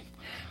locura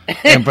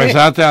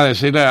empezaste a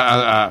decirle,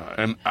 a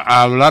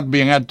hablar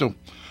bien alto.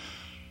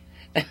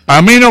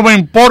 A mí no me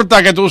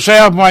importa que tú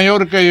seas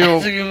mayor que yo.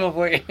 Así mismo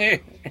fue.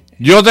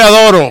 Yo te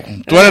adoro,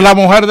 tú eres la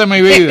mujer de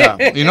mi vida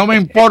y no me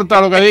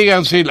importa lo que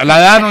digan, sí, la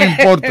edad no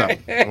importa.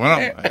 Bueno,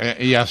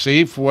 y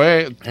así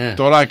fue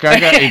toda la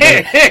carga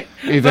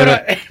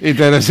y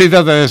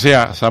Teresita te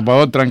decía,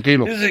 Salvador,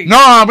 tranquilo. Sí. No,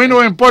 a mí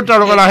no me importa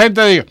lo que la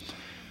gente diga.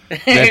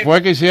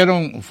 Después que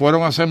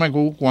fueron a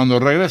CMQ, cuando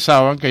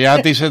regresaban, que ya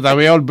a ti se te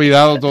había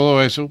olvidado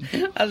todo eso,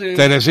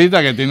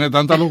 Teresita, que tiene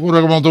tanta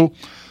locura como tú,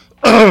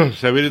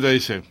 se vira y te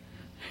dice...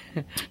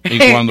 Y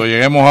cuando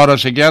lleguemos ahora al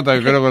psiquiatra,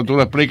 yo quiero que tú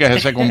le expliques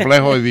ese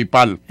complejo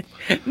edipal.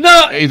 No.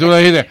 Y tú le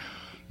dijiste,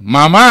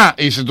 mamá,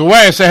 y si tú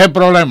ves, ese es el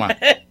problema.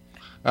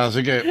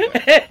 Así que,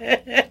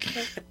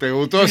 ¿te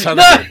gustó esa?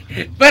 No,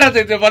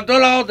 espérate, te faltó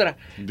la otra.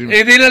 Dime.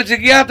 Y dile al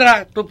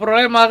psiquiatra tu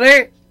problema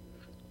de...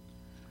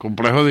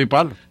 complejo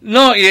edipal.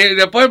 No, y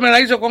después me la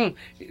hizo con...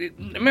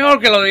 Mejor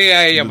que lo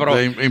diga ella, pero...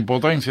 De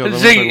impotencia.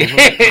 Sí.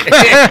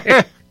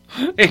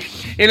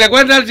 Y le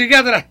cuenta al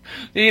psiquiatra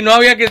y no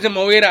había quien se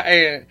moviera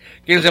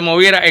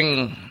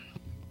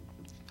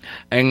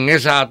en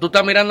esa. Tú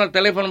estás mirando el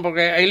teléfono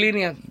porque hay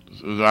líneas.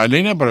 Hay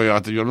líneas, pero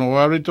yo no voy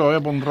a abrir todavía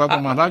por un rato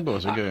más largo,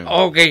 así que.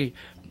 Ok.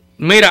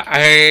 Mira,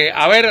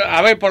 a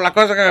ver, por las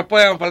cosas que me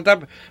puedan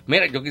faltar.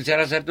 Mira, yo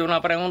quisiera hacerte una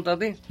pregunta a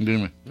ti.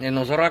 Dime.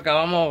 Nosotros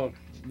acabamos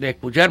de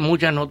escuchar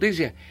muchas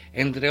noticias,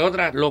 entre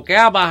otras, lo que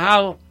ha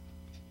bajado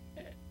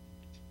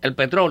el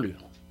petróleo.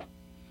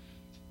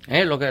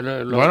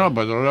 Bueno, el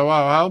petróleo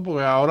ha bajado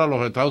porque ahora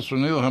los Estados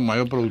Unidos es el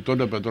mayor productor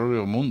de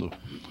petróleo del mundo,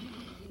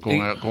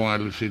 con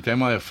el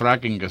sistema de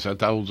fracking que se ha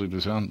estado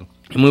utilizando.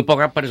 Y muy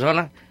pocas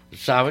personas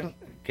saben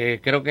que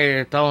creo que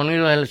Estados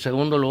Unidos es el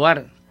segundo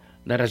lugar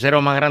de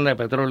reserva más grande de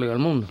petróleo del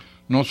mundo.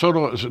 No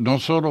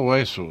solo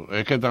eso,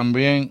 es que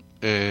también,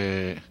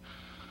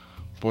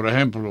 por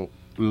ejemplo,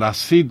 la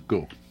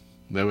Citgo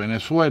de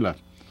Venezuela,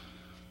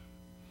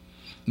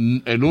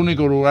 el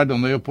único lugar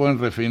donde ellos pueden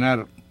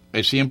refinar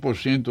el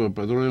 100% del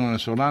petróleo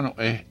venezolano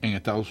es en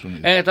Estados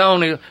Unidos. En Estados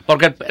Unidos.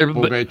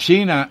 Porque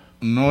China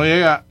no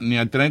llega ni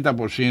al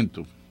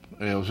 30%.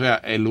 O sea,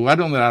 el lugar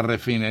donde las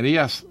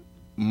refinerías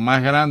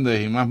más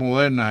grandes y más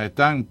modernas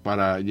están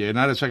para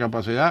llenar esa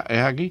capacidad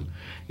es aquí.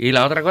 Y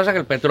la otra cosa es que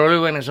el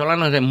petróleo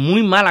venezolano es de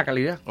muy mala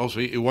calidad. Oh,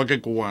 sí, igual que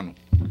el cubano.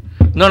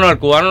 No, el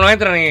cubano no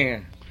entra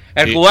ni...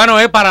 El cubano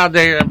es para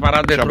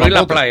destruir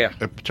la playa.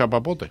 Es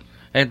chapapote.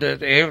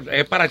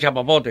 Es para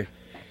chapapote.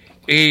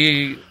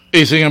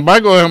 Y sin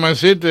embargo, déjame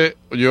decirte,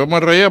 yo me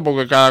reía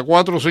porque cada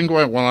 4 o 5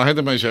 años, cuando la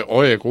gente me dice,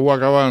 oye, Cuba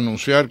acaba de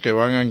anunciar que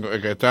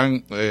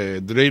están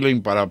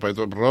drilling para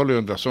petróleo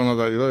en la zona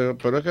de...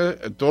 Pero es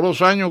que todos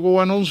los años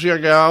Cuba anuncia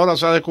que ahora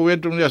se ha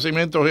descubierto un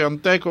yacimiento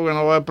gigantesco que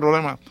no va a haber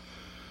problema.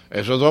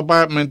 Eso es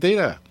todo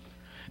mentira.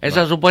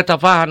 Esa supuesta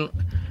faja,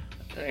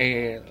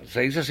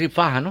 se dice así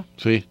faja, ¿no?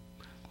 Sí.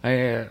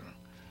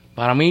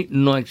 Para mí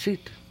no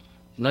existe,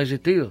 no ha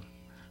existido.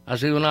 Ha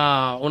sido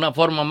una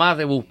forma más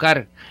de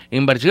buscar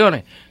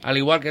inversiones, al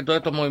igual que todos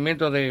estos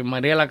movimientos de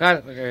Mariela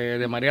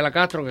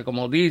Castro, que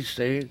como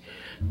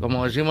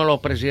decimos los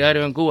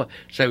presidiarios en Cuba,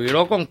 se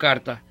viró con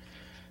cartas.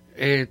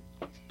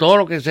 Todo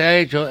lo que se ha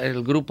hecho,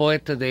 el grupo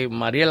de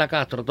Mariela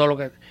Castro, todo lo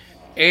que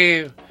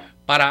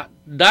para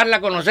darle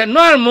a conocer,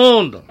 no al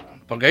mundo,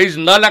 porque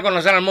dicen, darle a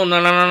conocer al mundo.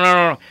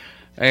 No.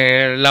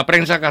 La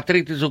prensa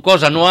castrista y sus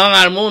cosas no van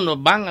al mundo,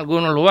 van a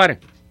algunos lugares.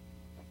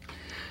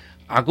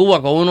 A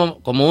Cuba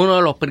como uno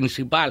de los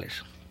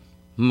principales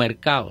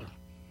mercados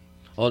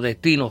o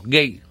destinos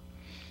gay.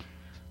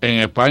 En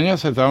España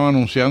se estaban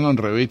anunciando en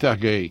revistas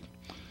gay.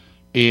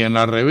 Y en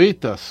las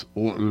revistas,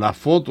 las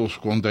fotos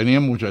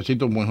contenían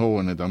muchachitos muy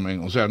jóvenes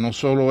también. O sea, no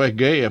solo es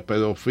gay, es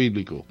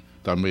pedofílico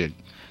también.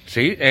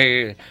 Sí,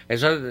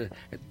 eso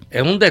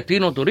es un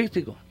destino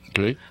turístico.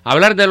 Sí.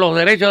 Hablar de los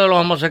derechos de los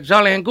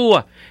homosexuales en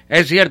Cuba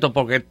es cierto,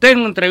 porque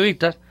tengo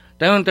entrevistas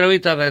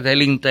desde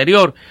el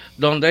interior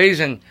donde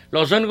dicen,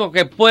 los únicos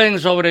que pueden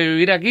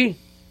sobrevivir aquí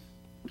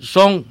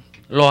son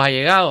los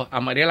allegados a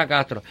Mariela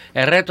Castro.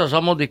 El resto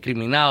somos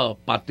discriminados,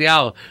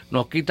 pateados,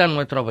 nos quitan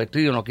nuestros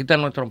vestidos, nos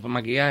quitan nuestro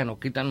maquillaje, nos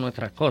quitan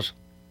nuestras cosas.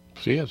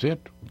 Sí, es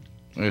cierto.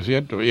 Es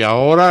cierto. Y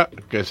ahora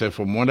que se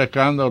formó el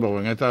escándalo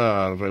en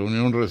esta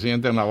reunión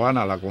reciente en La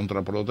Habana, la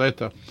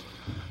contraprotesta,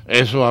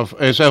 esa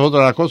es otra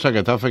de las cosas que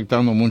está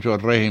afectando mucho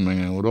al régimen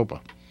en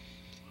Europa.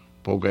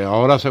 Porque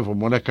ahora se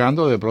formó el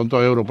escándalo y de pronto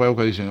hay europeos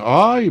que dicen,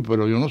 ay,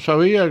 pero yo no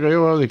sabía que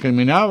ellos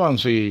discriminaban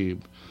si...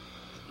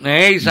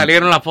 Y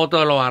salieron las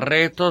fotos de los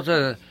arrestos,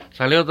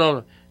 salió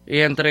todo.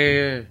 Y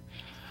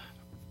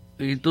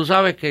tú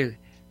sabes que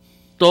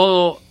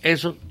todo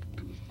eso,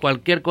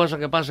 cualquier cosa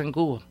que pase en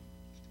Cuba,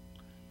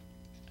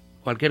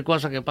 cualquier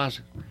cosa que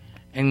pase,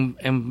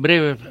 en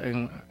breve,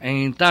 en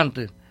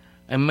instantes,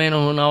 en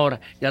menos de una hora,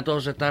 ya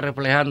todo se está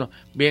reflejando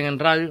bien en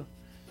radio,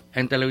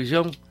 en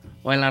televisión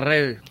o en las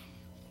redes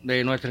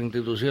de nuestra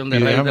institución de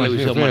radio y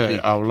televisión.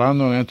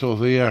 Hablando en estos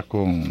días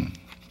con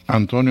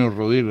Antonio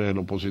Rodiles, el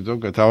opositor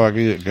que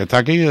está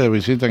aquí de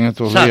visita en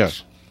estos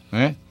días.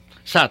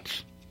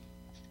 Sats.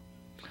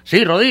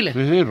 Sí, Rodiles.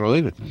 Sí,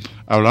 Rodiles.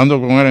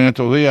 Hablando con él en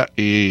estos días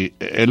y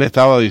él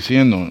estaba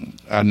diciendo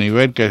al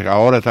nivel que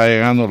ahora está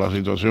llegando la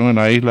situación en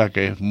la isla,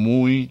 que es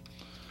muy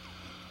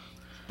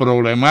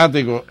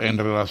problemático en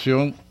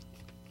relación,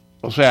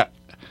 o sea,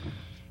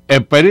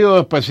 el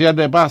periodo especial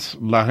de paz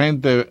la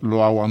gente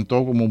lo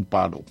aguantó como un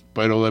palo,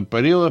 pero del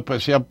periodo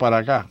especial para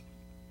acá,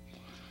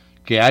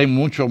 que hay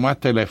mucho más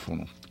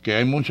teléfonos, que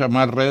hay muchas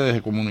más redes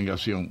de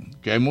comunicación,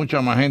 que hay mucha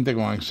más gente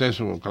con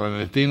acceso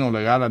clandestino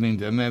legal al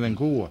internet en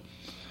Cuba,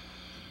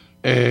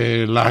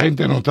 la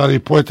gente no está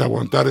dispuesta a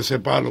aguantar ese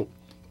palo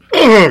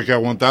que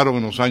aguantaron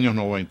en los años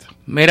 90.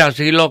 Mira,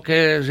 si los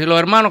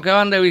hermanos que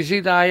van de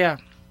visita allá,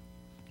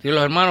 que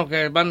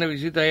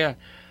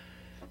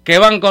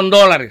van con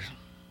dólares,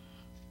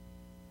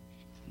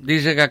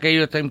 dice que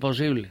aquello está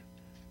imposible,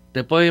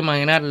 te puedes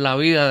imaginar la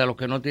vida de los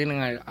que no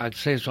tienen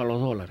acceso a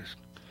los dólares,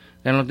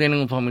 que no tienen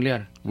un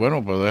familiar.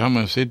 Bueno, pues déjame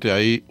decirte,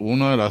 ahí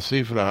una de las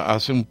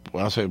cifras,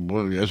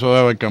 bueno, eso debe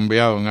haber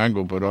cambiado en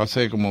algo, pero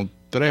hace como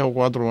 3 o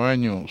 4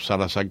 años,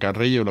 Salazar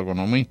Carrillo, el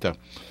economista,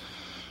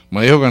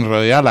 me dijo que en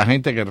realidad la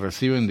gente que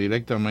reciben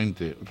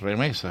directamente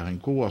remesas en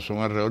Cuba son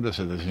alrededor de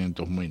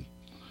 700,000.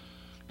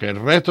 Que el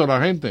resto de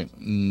la gente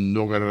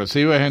lo que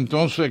recibe es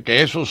entonces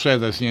que esos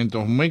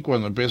 700,000,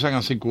 cuando empiezan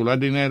a circular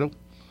dinero,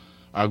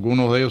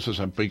 algunos de ellos se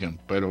salpican,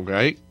 pero que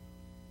hay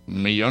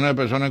millones de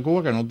personas en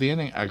Cuba que no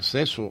tienen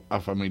acceso a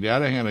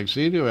familiares en el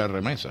exilio y a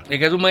remesas. ¿Y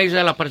qué tú me dices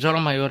de las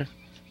personas mayores?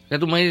 ¿Qué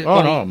tú me dices?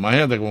 No,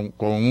 imagínate,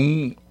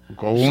 con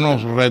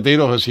unos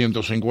retiros de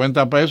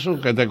 150 pesos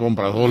que te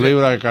compras 2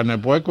 libras de carne de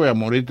puerco y a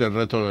morirte el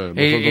resto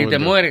de... Y te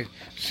mueres.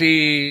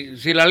 Si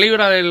la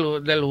libra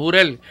del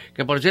jurel,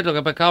 que por cierto,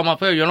 que pescado más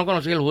feo, yo no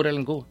conocí el jurel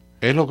en Cuba.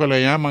 Es lo que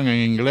le llaman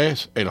en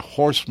inglés el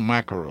horse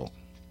mackerel.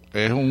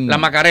 La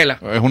macarela.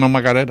 Es una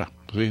macarela.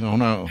 Sí,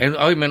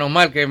 ay, menos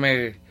mal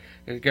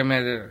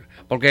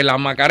porque la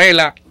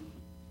macarela,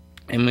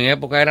 en mi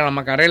época era la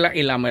macarela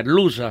y la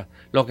merluza,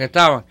 los que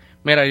estaban.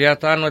 Mira, ya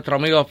está nuestro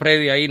amigo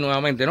Freddy ahí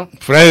nuevamente, ¿no?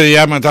 Freddy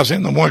ya me está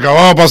haciendo mueca.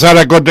 Vamos a pasar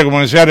al corte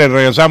comercial y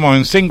regresamos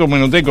en 5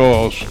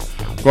 minuticos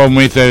con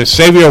Mr.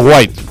 Xavier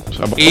White.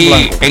 Y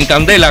Blanco. En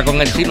candela con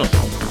Encinosa.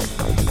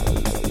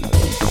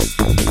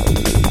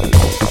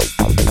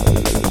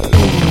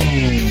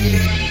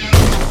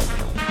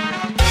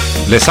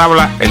 Les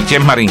habla el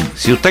Chef Marín.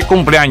 Si usted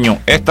cumple año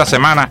esta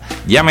semana,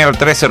 llame al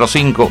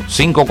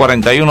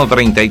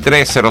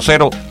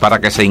 305-541-3300 para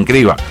que se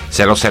inscriba.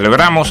 Se lo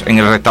celebramos en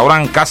el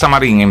restaurante Casa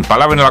Marín en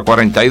Palaveno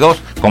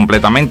 42,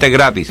 completamente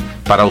gratis.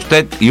 Para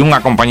usted y un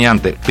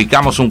acompañante.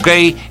 Picamos un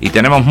key y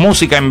tenemos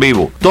música en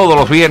vivo. Todos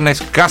los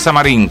viernes, Casa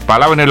Marín,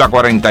 Palaveno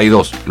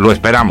 42. Lo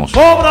esperamos.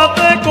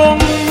 Cóbrate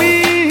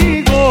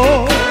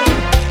conmigo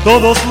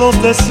todos los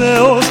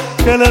deseos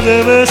que le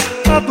debes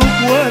a tu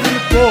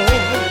cuerpo.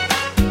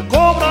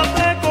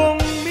 Cóbrate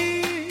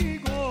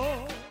conmigo.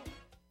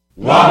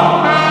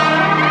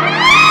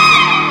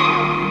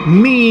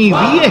 Mi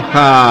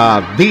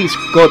vieja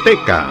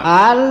discoteca.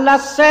 A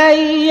las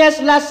 6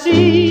 es la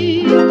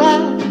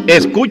cita.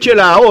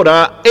 Escúchela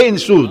ahora en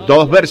sus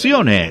 2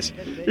 versiones.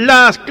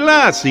 Las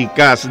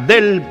clásicas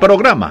del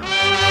programa.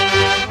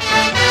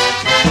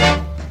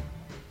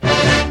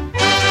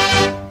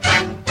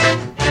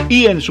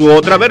 Y en su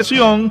otra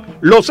versión,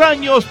 los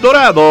años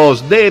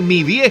dorados de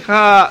mi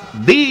vieja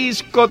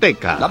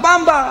discoteca. ¡La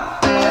Bamba!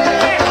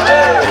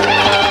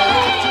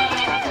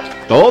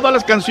 Todas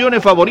las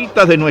canciones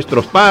favoritas de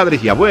nuestros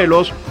padres y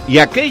abuelos y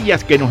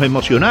aquellas que nos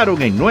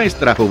emocionaron en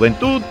nuestra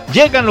juventud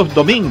llegan los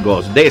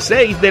domingos de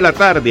 6 de la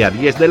tarde a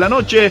 10 de la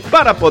noche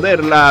para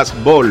poderlas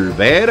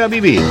volver a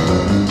vivir.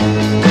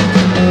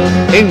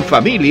 En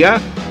familia,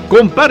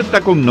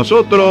 comparta con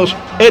nosotros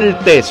el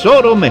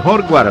tesoro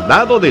mejor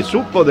guardado de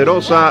su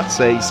poderosa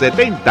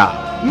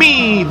 670,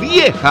 mi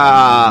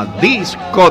vieja discoteca.